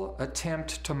mental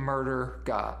attempt to murder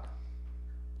God,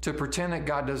 to pretend that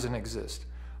God doesn't exist.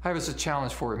 I have a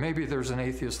challenge for you. Maybe there's an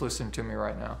atheist listening to me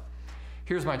right now.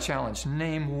 Here's my challenge.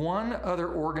 Name one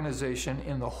other organization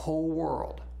in the whole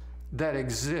world that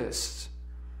exists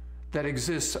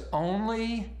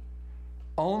only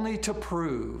to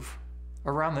prove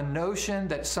around the notion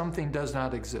that something does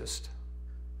not exist.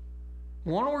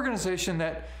 One organization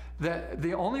that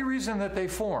the only reason that they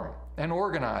form and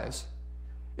organize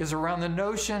is around the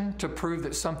notion to prove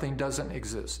that something doesn't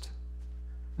exist.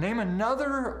 Name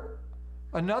another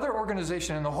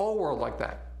organization in the whole world like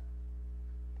that,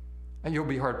 and you'll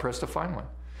be hard-pressed to find one.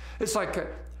 It's like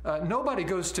nobody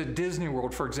goes to Disney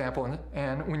World, for example,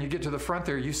 and when you get to the front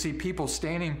there, you see people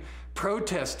standing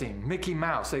protesting Mickey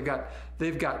Mouse. They've got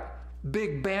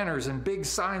big banners and big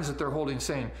signs that they're holding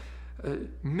saying,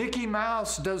 Mickey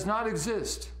Mouse does not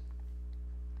exist.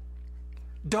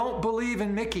 Don't believe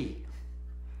in Mickey.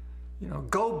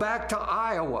 Go back to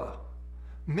Iowa.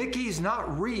 Mickey's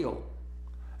not real.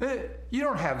 You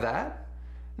don't have that.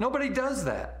 Nobody does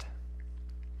that.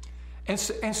 And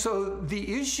so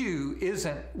the issue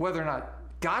isn't whether or not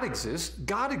God exists.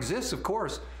 God exists, of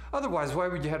course. Otherwise, why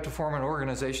would you have to form an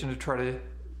organization to try to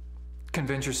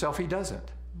convince yourself he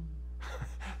doesn't?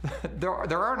 There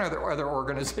aren't other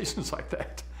organizations like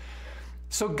that.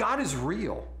 So God is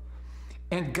real.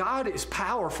 And God is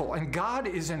powerful, and God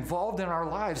is involved in our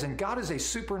lives, and God is a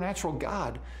supernatural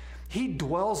God. He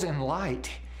dwells in light.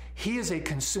 He is a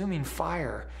consuming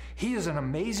fire. He is an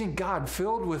amazing God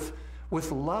filled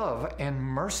with love and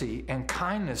mercy and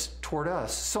kindness toward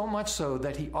us, so much so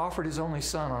that he offered his only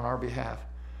son on our behalf.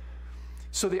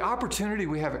 So the opportunity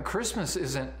we have at Christmas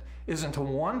isn't to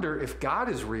wonder if God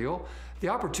is real. The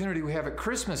opportunity we have at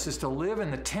Christmas is to live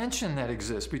in the tension that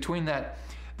exists between that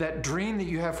dream that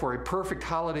you have for a perfect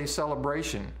holiday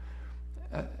celebration,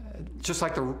 just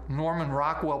like the Norman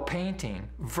Rockwell painting,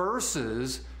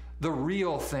 versus the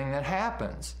real thing that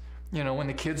happens. You know, when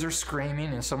the kids are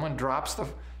screaming and someone drops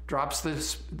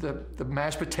the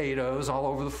mashed potatoes all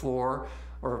over the floor,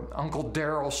 or Uncle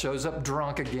Daryl shows up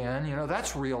drunk again. You know,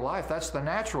 that's real life. That's the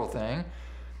natural thing.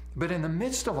 But in the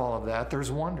midst of all of that, there's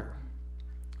wonder.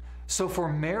 So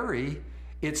for Mary,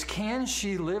 it's, can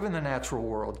she live in the natural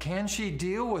world? Can she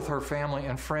deal with her family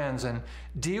and friends and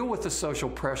deal with the social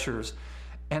pressures,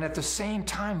 and at the same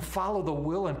time follow the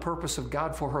will and purpose of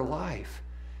God for her life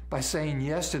by saying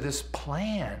yes to this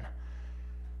plan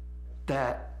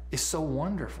that is so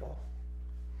wonderful?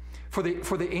 For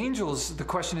the angels, the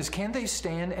question is, can they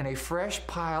stand in a fresh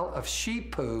pile of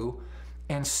sheep poo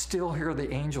and still hear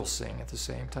the angels sing at the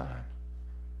same time?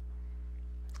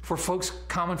 For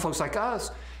common folks like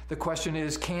us, the question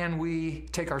is, can we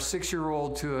take our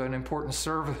 6-year-old to an important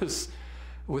service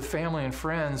with family and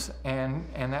friends, and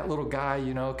that little guy,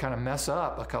 you know, kind of mess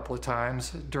up a couple of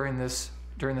times during this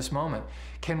moment?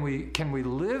 Can we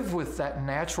live with that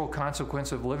natural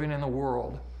consequence of living in the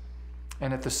world,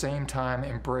 and at the same time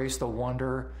embrace the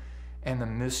wonder and the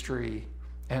mystery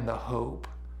and the hope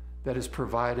that is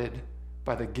provided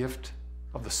by the gift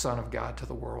of the Son of God to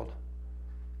the world?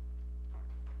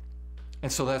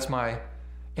 And so that's my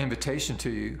invitation to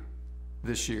you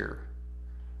this year.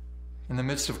 In the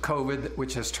midst of COVID,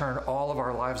 which has turned all of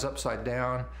our lives upside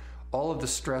down, all of the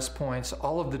stress points,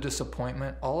 all of the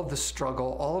disappointment, all of the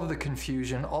struggle, all of the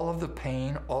confusion, all of the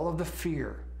pain, all of the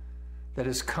fear that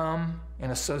has come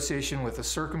in association with the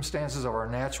circumstances of our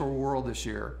natural world this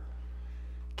year,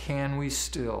 can we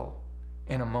still,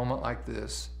 in a moment like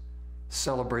this,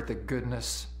 celebrate the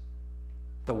goodness,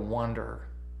 the wonder,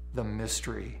 the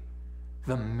mystery,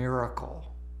 the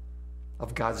miracle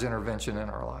of God's intervention in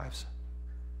our lives?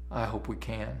 I hope we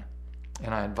can,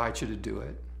 and I invite you to do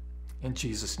it. In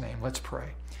Jesus' name, let's pray.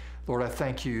 Lord, I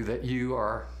thank you that you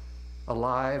are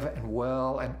alive and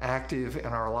well and active in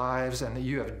our lives, and that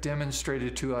you have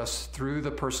demonstrated to us through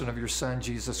the person of your Son,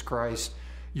 Jesus Christ,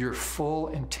 your full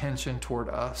intention toward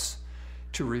us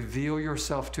to reveal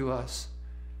yourself to us,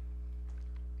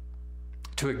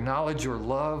 to acknowledge your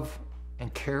love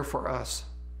and care for us,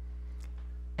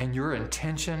 and your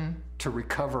intention to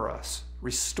recover us,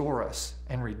 restore us,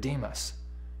 and redeem us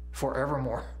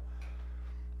forevermore.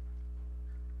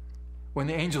 When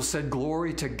the angel said,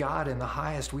 "Glory to God in the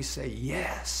highest," we say,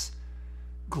 yes,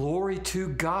 glory to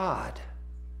God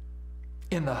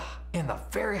in the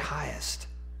very highest.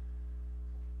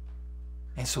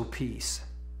 And so peace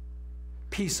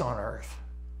on earth,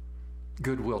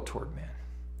 goodwill toward men.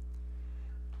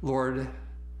 Lord,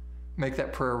 make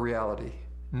that prayer a reality,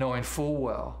 knowing full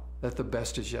well that the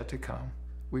best is yet to come.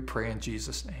 We pray in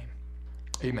Jesus' name.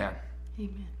 Amen.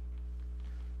 Amen.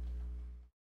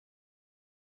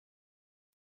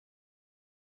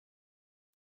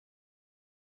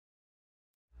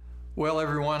 Well,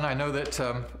 everyone, I know that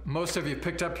most of you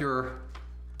picked up your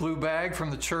blue bag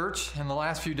from the church in the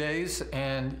last few days,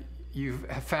 and you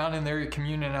have found in there your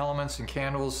communion elements and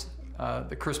candles,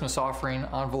 the Christmas offering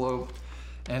envelope.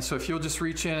 And so if you'll just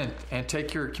reach in and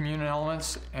take your communion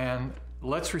elements, and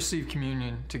let's receive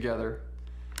communion together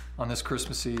on this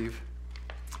Christmas Eve.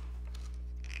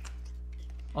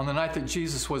 On the night that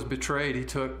Jesus was betrayed, he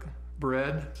took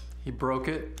bread, he broke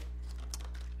it,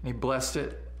 and he blessed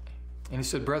it. And he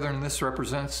said, "Brethren, this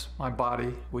represents my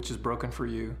body, which is broken for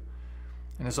you.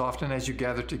 And as often as you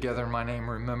gather together in my name,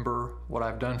 remember what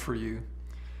I've done for you."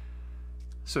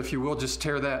 So if you will, just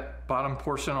tear that bottom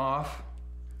portion off.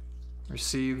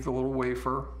 Receive the little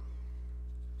wafer.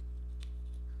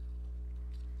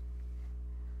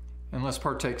 And let's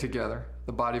partake together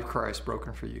the body of Christ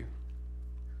broken for you.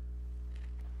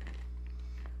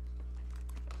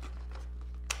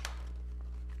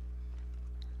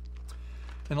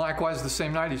 And likewise, the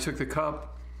same night he took the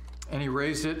cup and he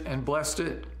raised it and blessed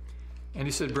it. And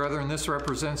he said, "Brethren, this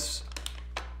represents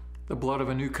the blood of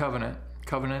a new covenant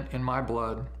in my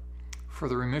blood, for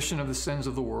the remission of the sins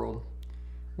of the world,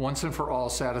 once and for all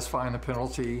satisfying the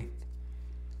penalty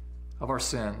of our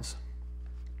sins.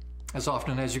 As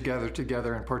often as you gather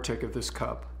together and partake of this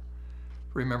cup,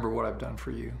 remember what I've done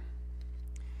for you."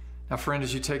 Now, friend,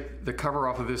 as you take the cover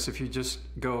off of this, if you just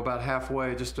go about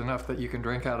halfway, just enough that you can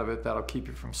drink out of it, that'll keep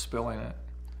you from spilling it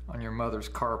on your mother's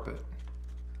carpet.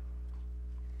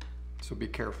 So be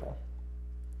careful.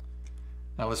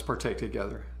 Now let's partake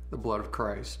together the blood of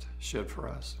Christ shed for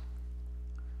us.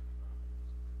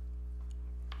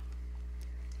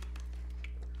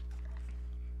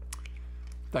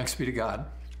 Thanks be to God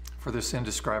for this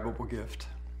indescribable gift.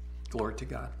 Glory to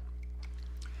God.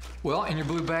 Well, in your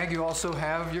blue bag, you also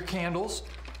have your candles.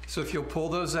 So if you'll pull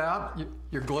those out,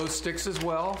 your glow sticks as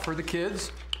well for the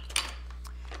kids,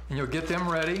 and you'll get them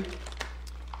ready.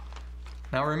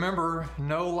 Now remember,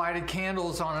 no lighted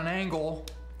candles on an angle,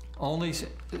 only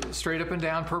straight up and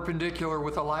down perpendicular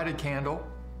with a lighted candle.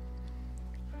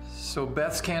 So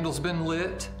Beth's candle's been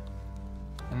lit,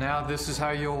 and now this is how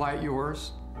you'll light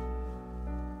yours.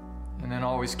 And then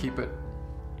always keep it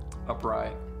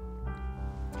upright.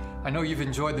 I know you've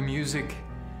enjoyed the music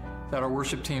that our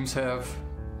worship teams have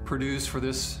produced for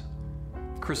this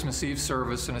Christmas Eve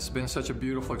service, and it's been such a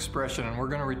beautiful expression, and we're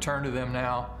going to return to them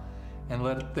now and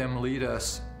let them lead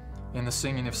us in the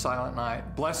singing of Silent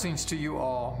Night. Blessings to you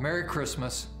all. Merry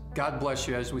Christmas. God bless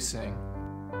you as we sing.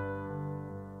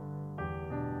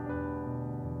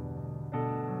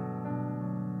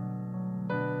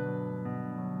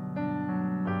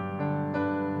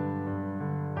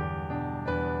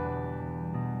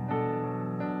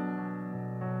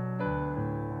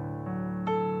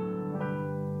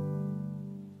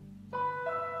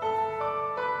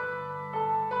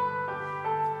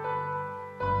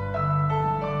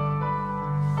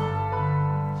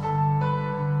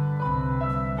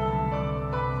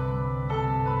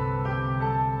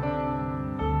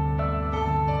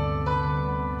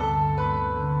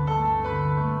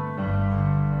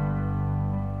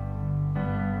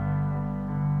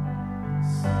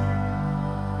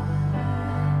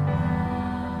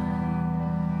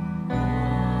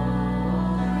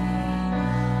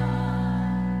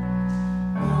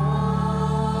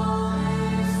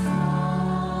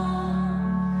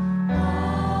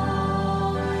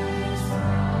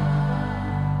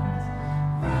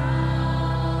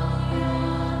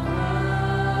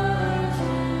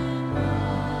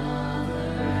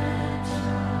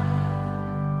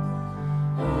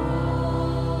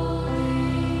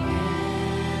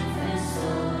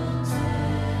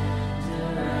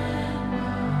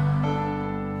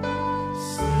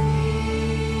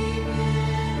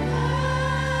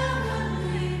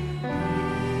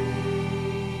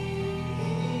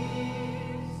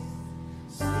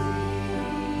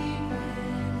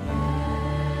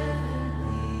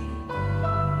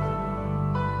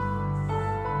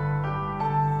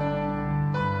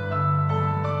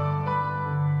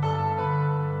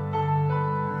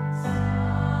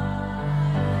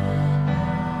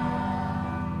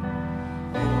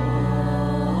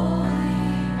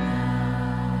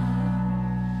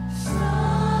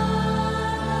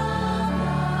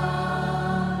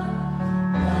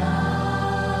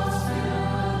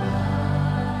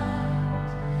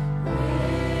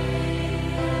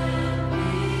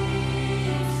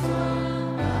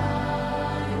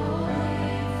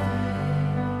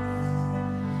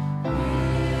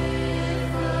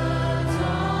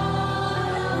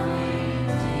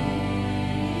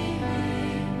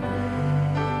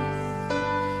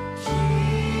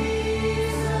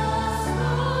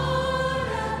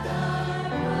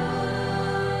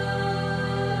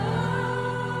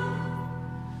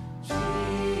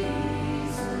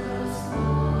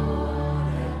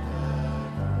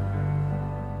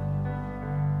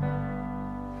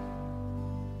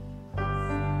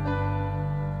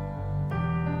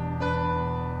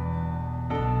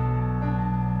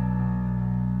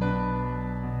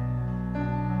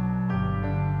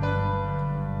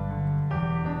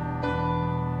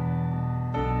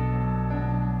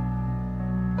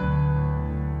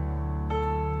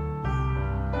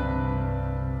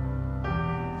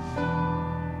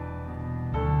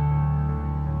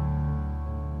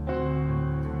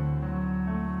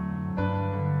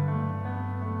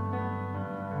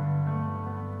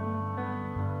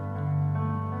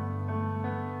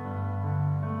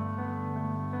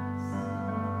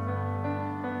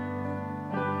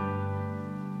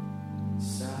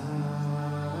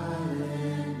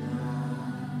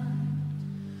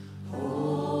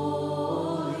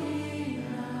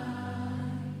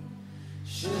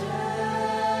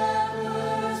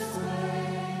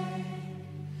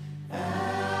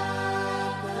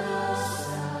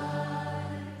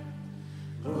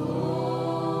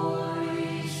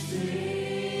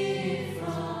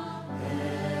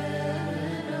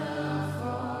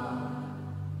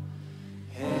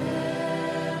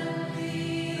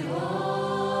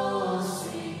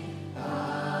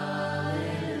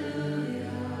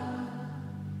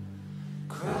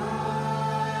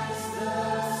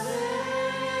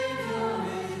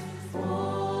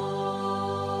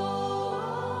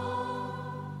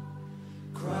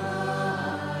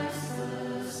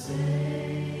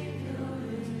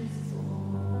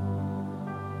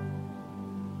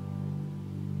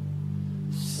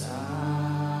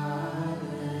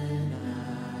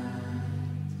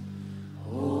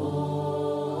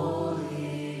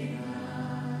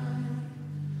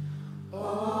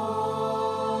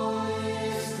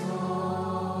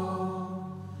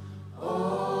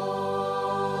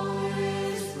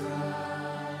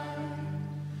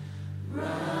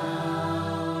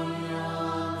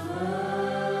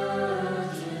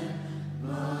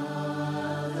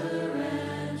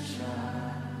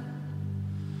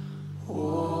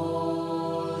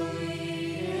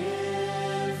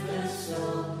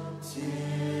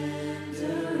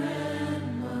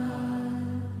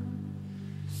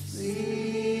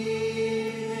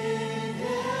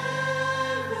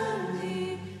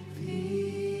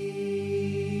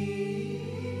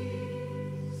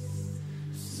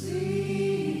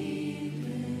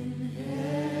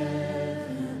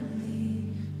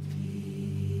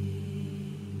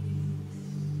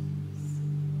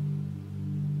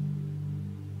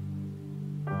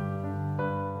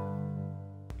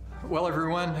 Well,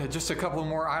 everyone, just a couple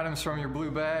more items from your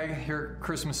blue bag here at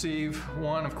Christmas Eve.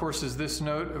 One, of course, is this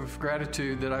note of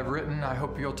gratitude that I've written. I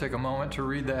hope you'll take a moment to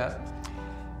read that.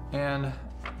 And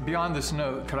beyond this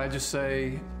note, could I just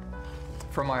say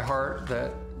from my heart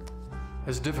that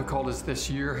as difficult as this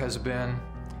year has been,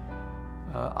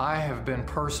 I have been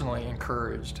personally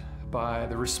encouraged by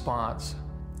the response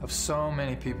of so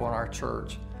many people in our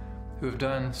church who have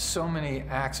done so many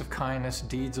acts of kindness,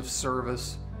 deeds of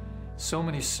service, so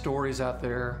many stories out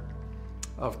there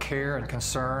of care and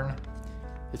concern.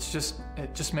 It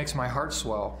just makes my heart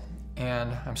swell.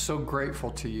 And I'm so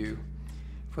grateful to you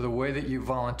for the way that you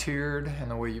volunteered and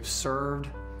the way you've served.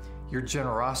 Your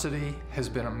generosity has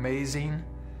been amazing.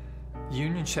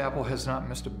 Union Chapel has not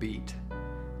missed a beat.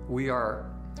 We are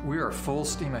full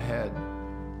steam ahead,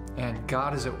 and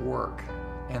God is at work,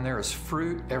 and there is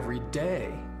fruit every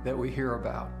day that we hear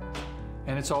about.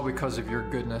 And it's all because of your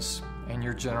goodness and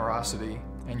your generosity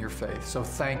and your faith. So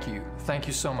thank you. Thank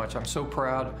you so much. I'm so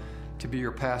proud to be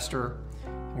your pastor.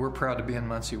 We're proud to be in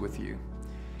Muncie with you.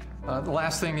 The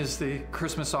last thing is the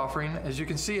Christmas offering. As you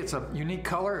can see, it's a unique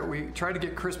color. We tried to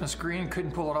get Christmas green,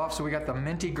 couldn't pull it off, so we got the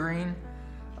minty green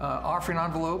offering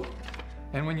envelope.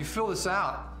 And when you fill this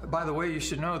out, by the way, you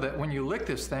should know that when you lick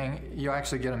this thing, you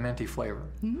actually get a minty flavor.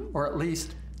 Or at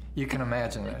least you can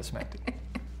imagine that it's minty.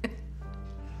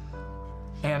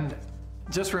 And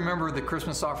just remember the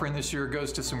Christmas offering this year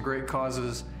goes to some great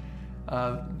causes.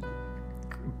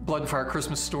 Blood and Fire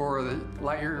Christmas Store, the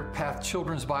Light Your Path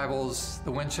Children's Bibles,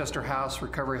 the Winchester House,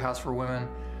 Recovery House for Women,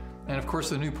 and of course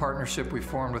the new partnership we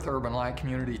formed with Urban Light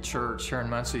Community Church here in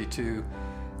Muncie to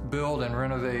build and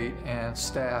renovate and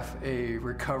staff a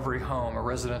recovery home, a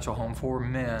residential home for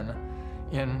men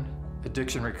in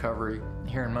addiction recovery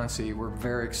here in Muncie. We're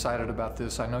very excited about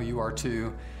this. I know you are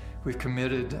too. We've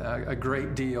committed a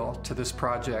great deal to this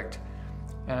project,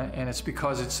 and it's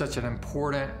because it's such an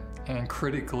important and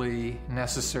critically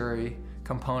necessary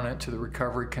component to the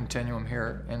recovery continuum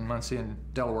here in Muncie and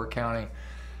Delaware County.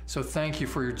 So thank you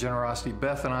for your generosity.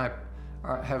 Beth and I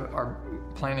are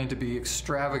planning to be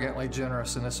extravagantly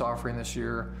generous in this offering this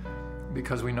year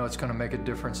because we know it's going to make a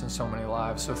difference in so many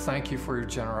lives. So thank you for your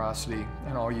generosity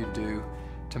and all you do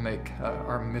to make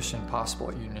our mission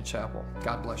possible at Union Chapel.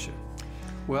 God bless you.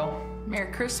 Well,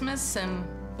 Merry Christmas and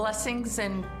blessings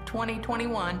in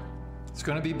 2021. It's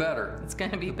going to be better. It's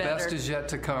going to be better. The best is yet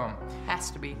to come.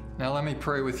 Has to be. Now let me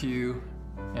pray with you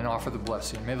and offer the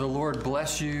blessing. May the Lord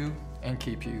bless you and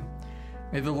keep you.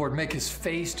 May the Lord make his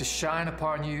face to shine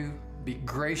upon you, be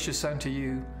gracious unto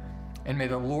you, and may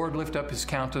the Lord lift up his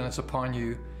countenance upon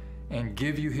you and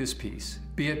give you his peace.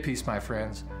 Be at peace, my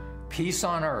friends. Peace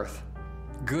on earth,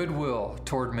 goodwill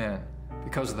toward men,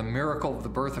 because of the miracle of the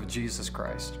birth of Jesus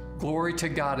Christ. Glory to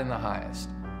God in the highest.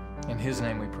 In his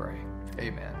name we pray.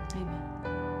 Amen. Amen.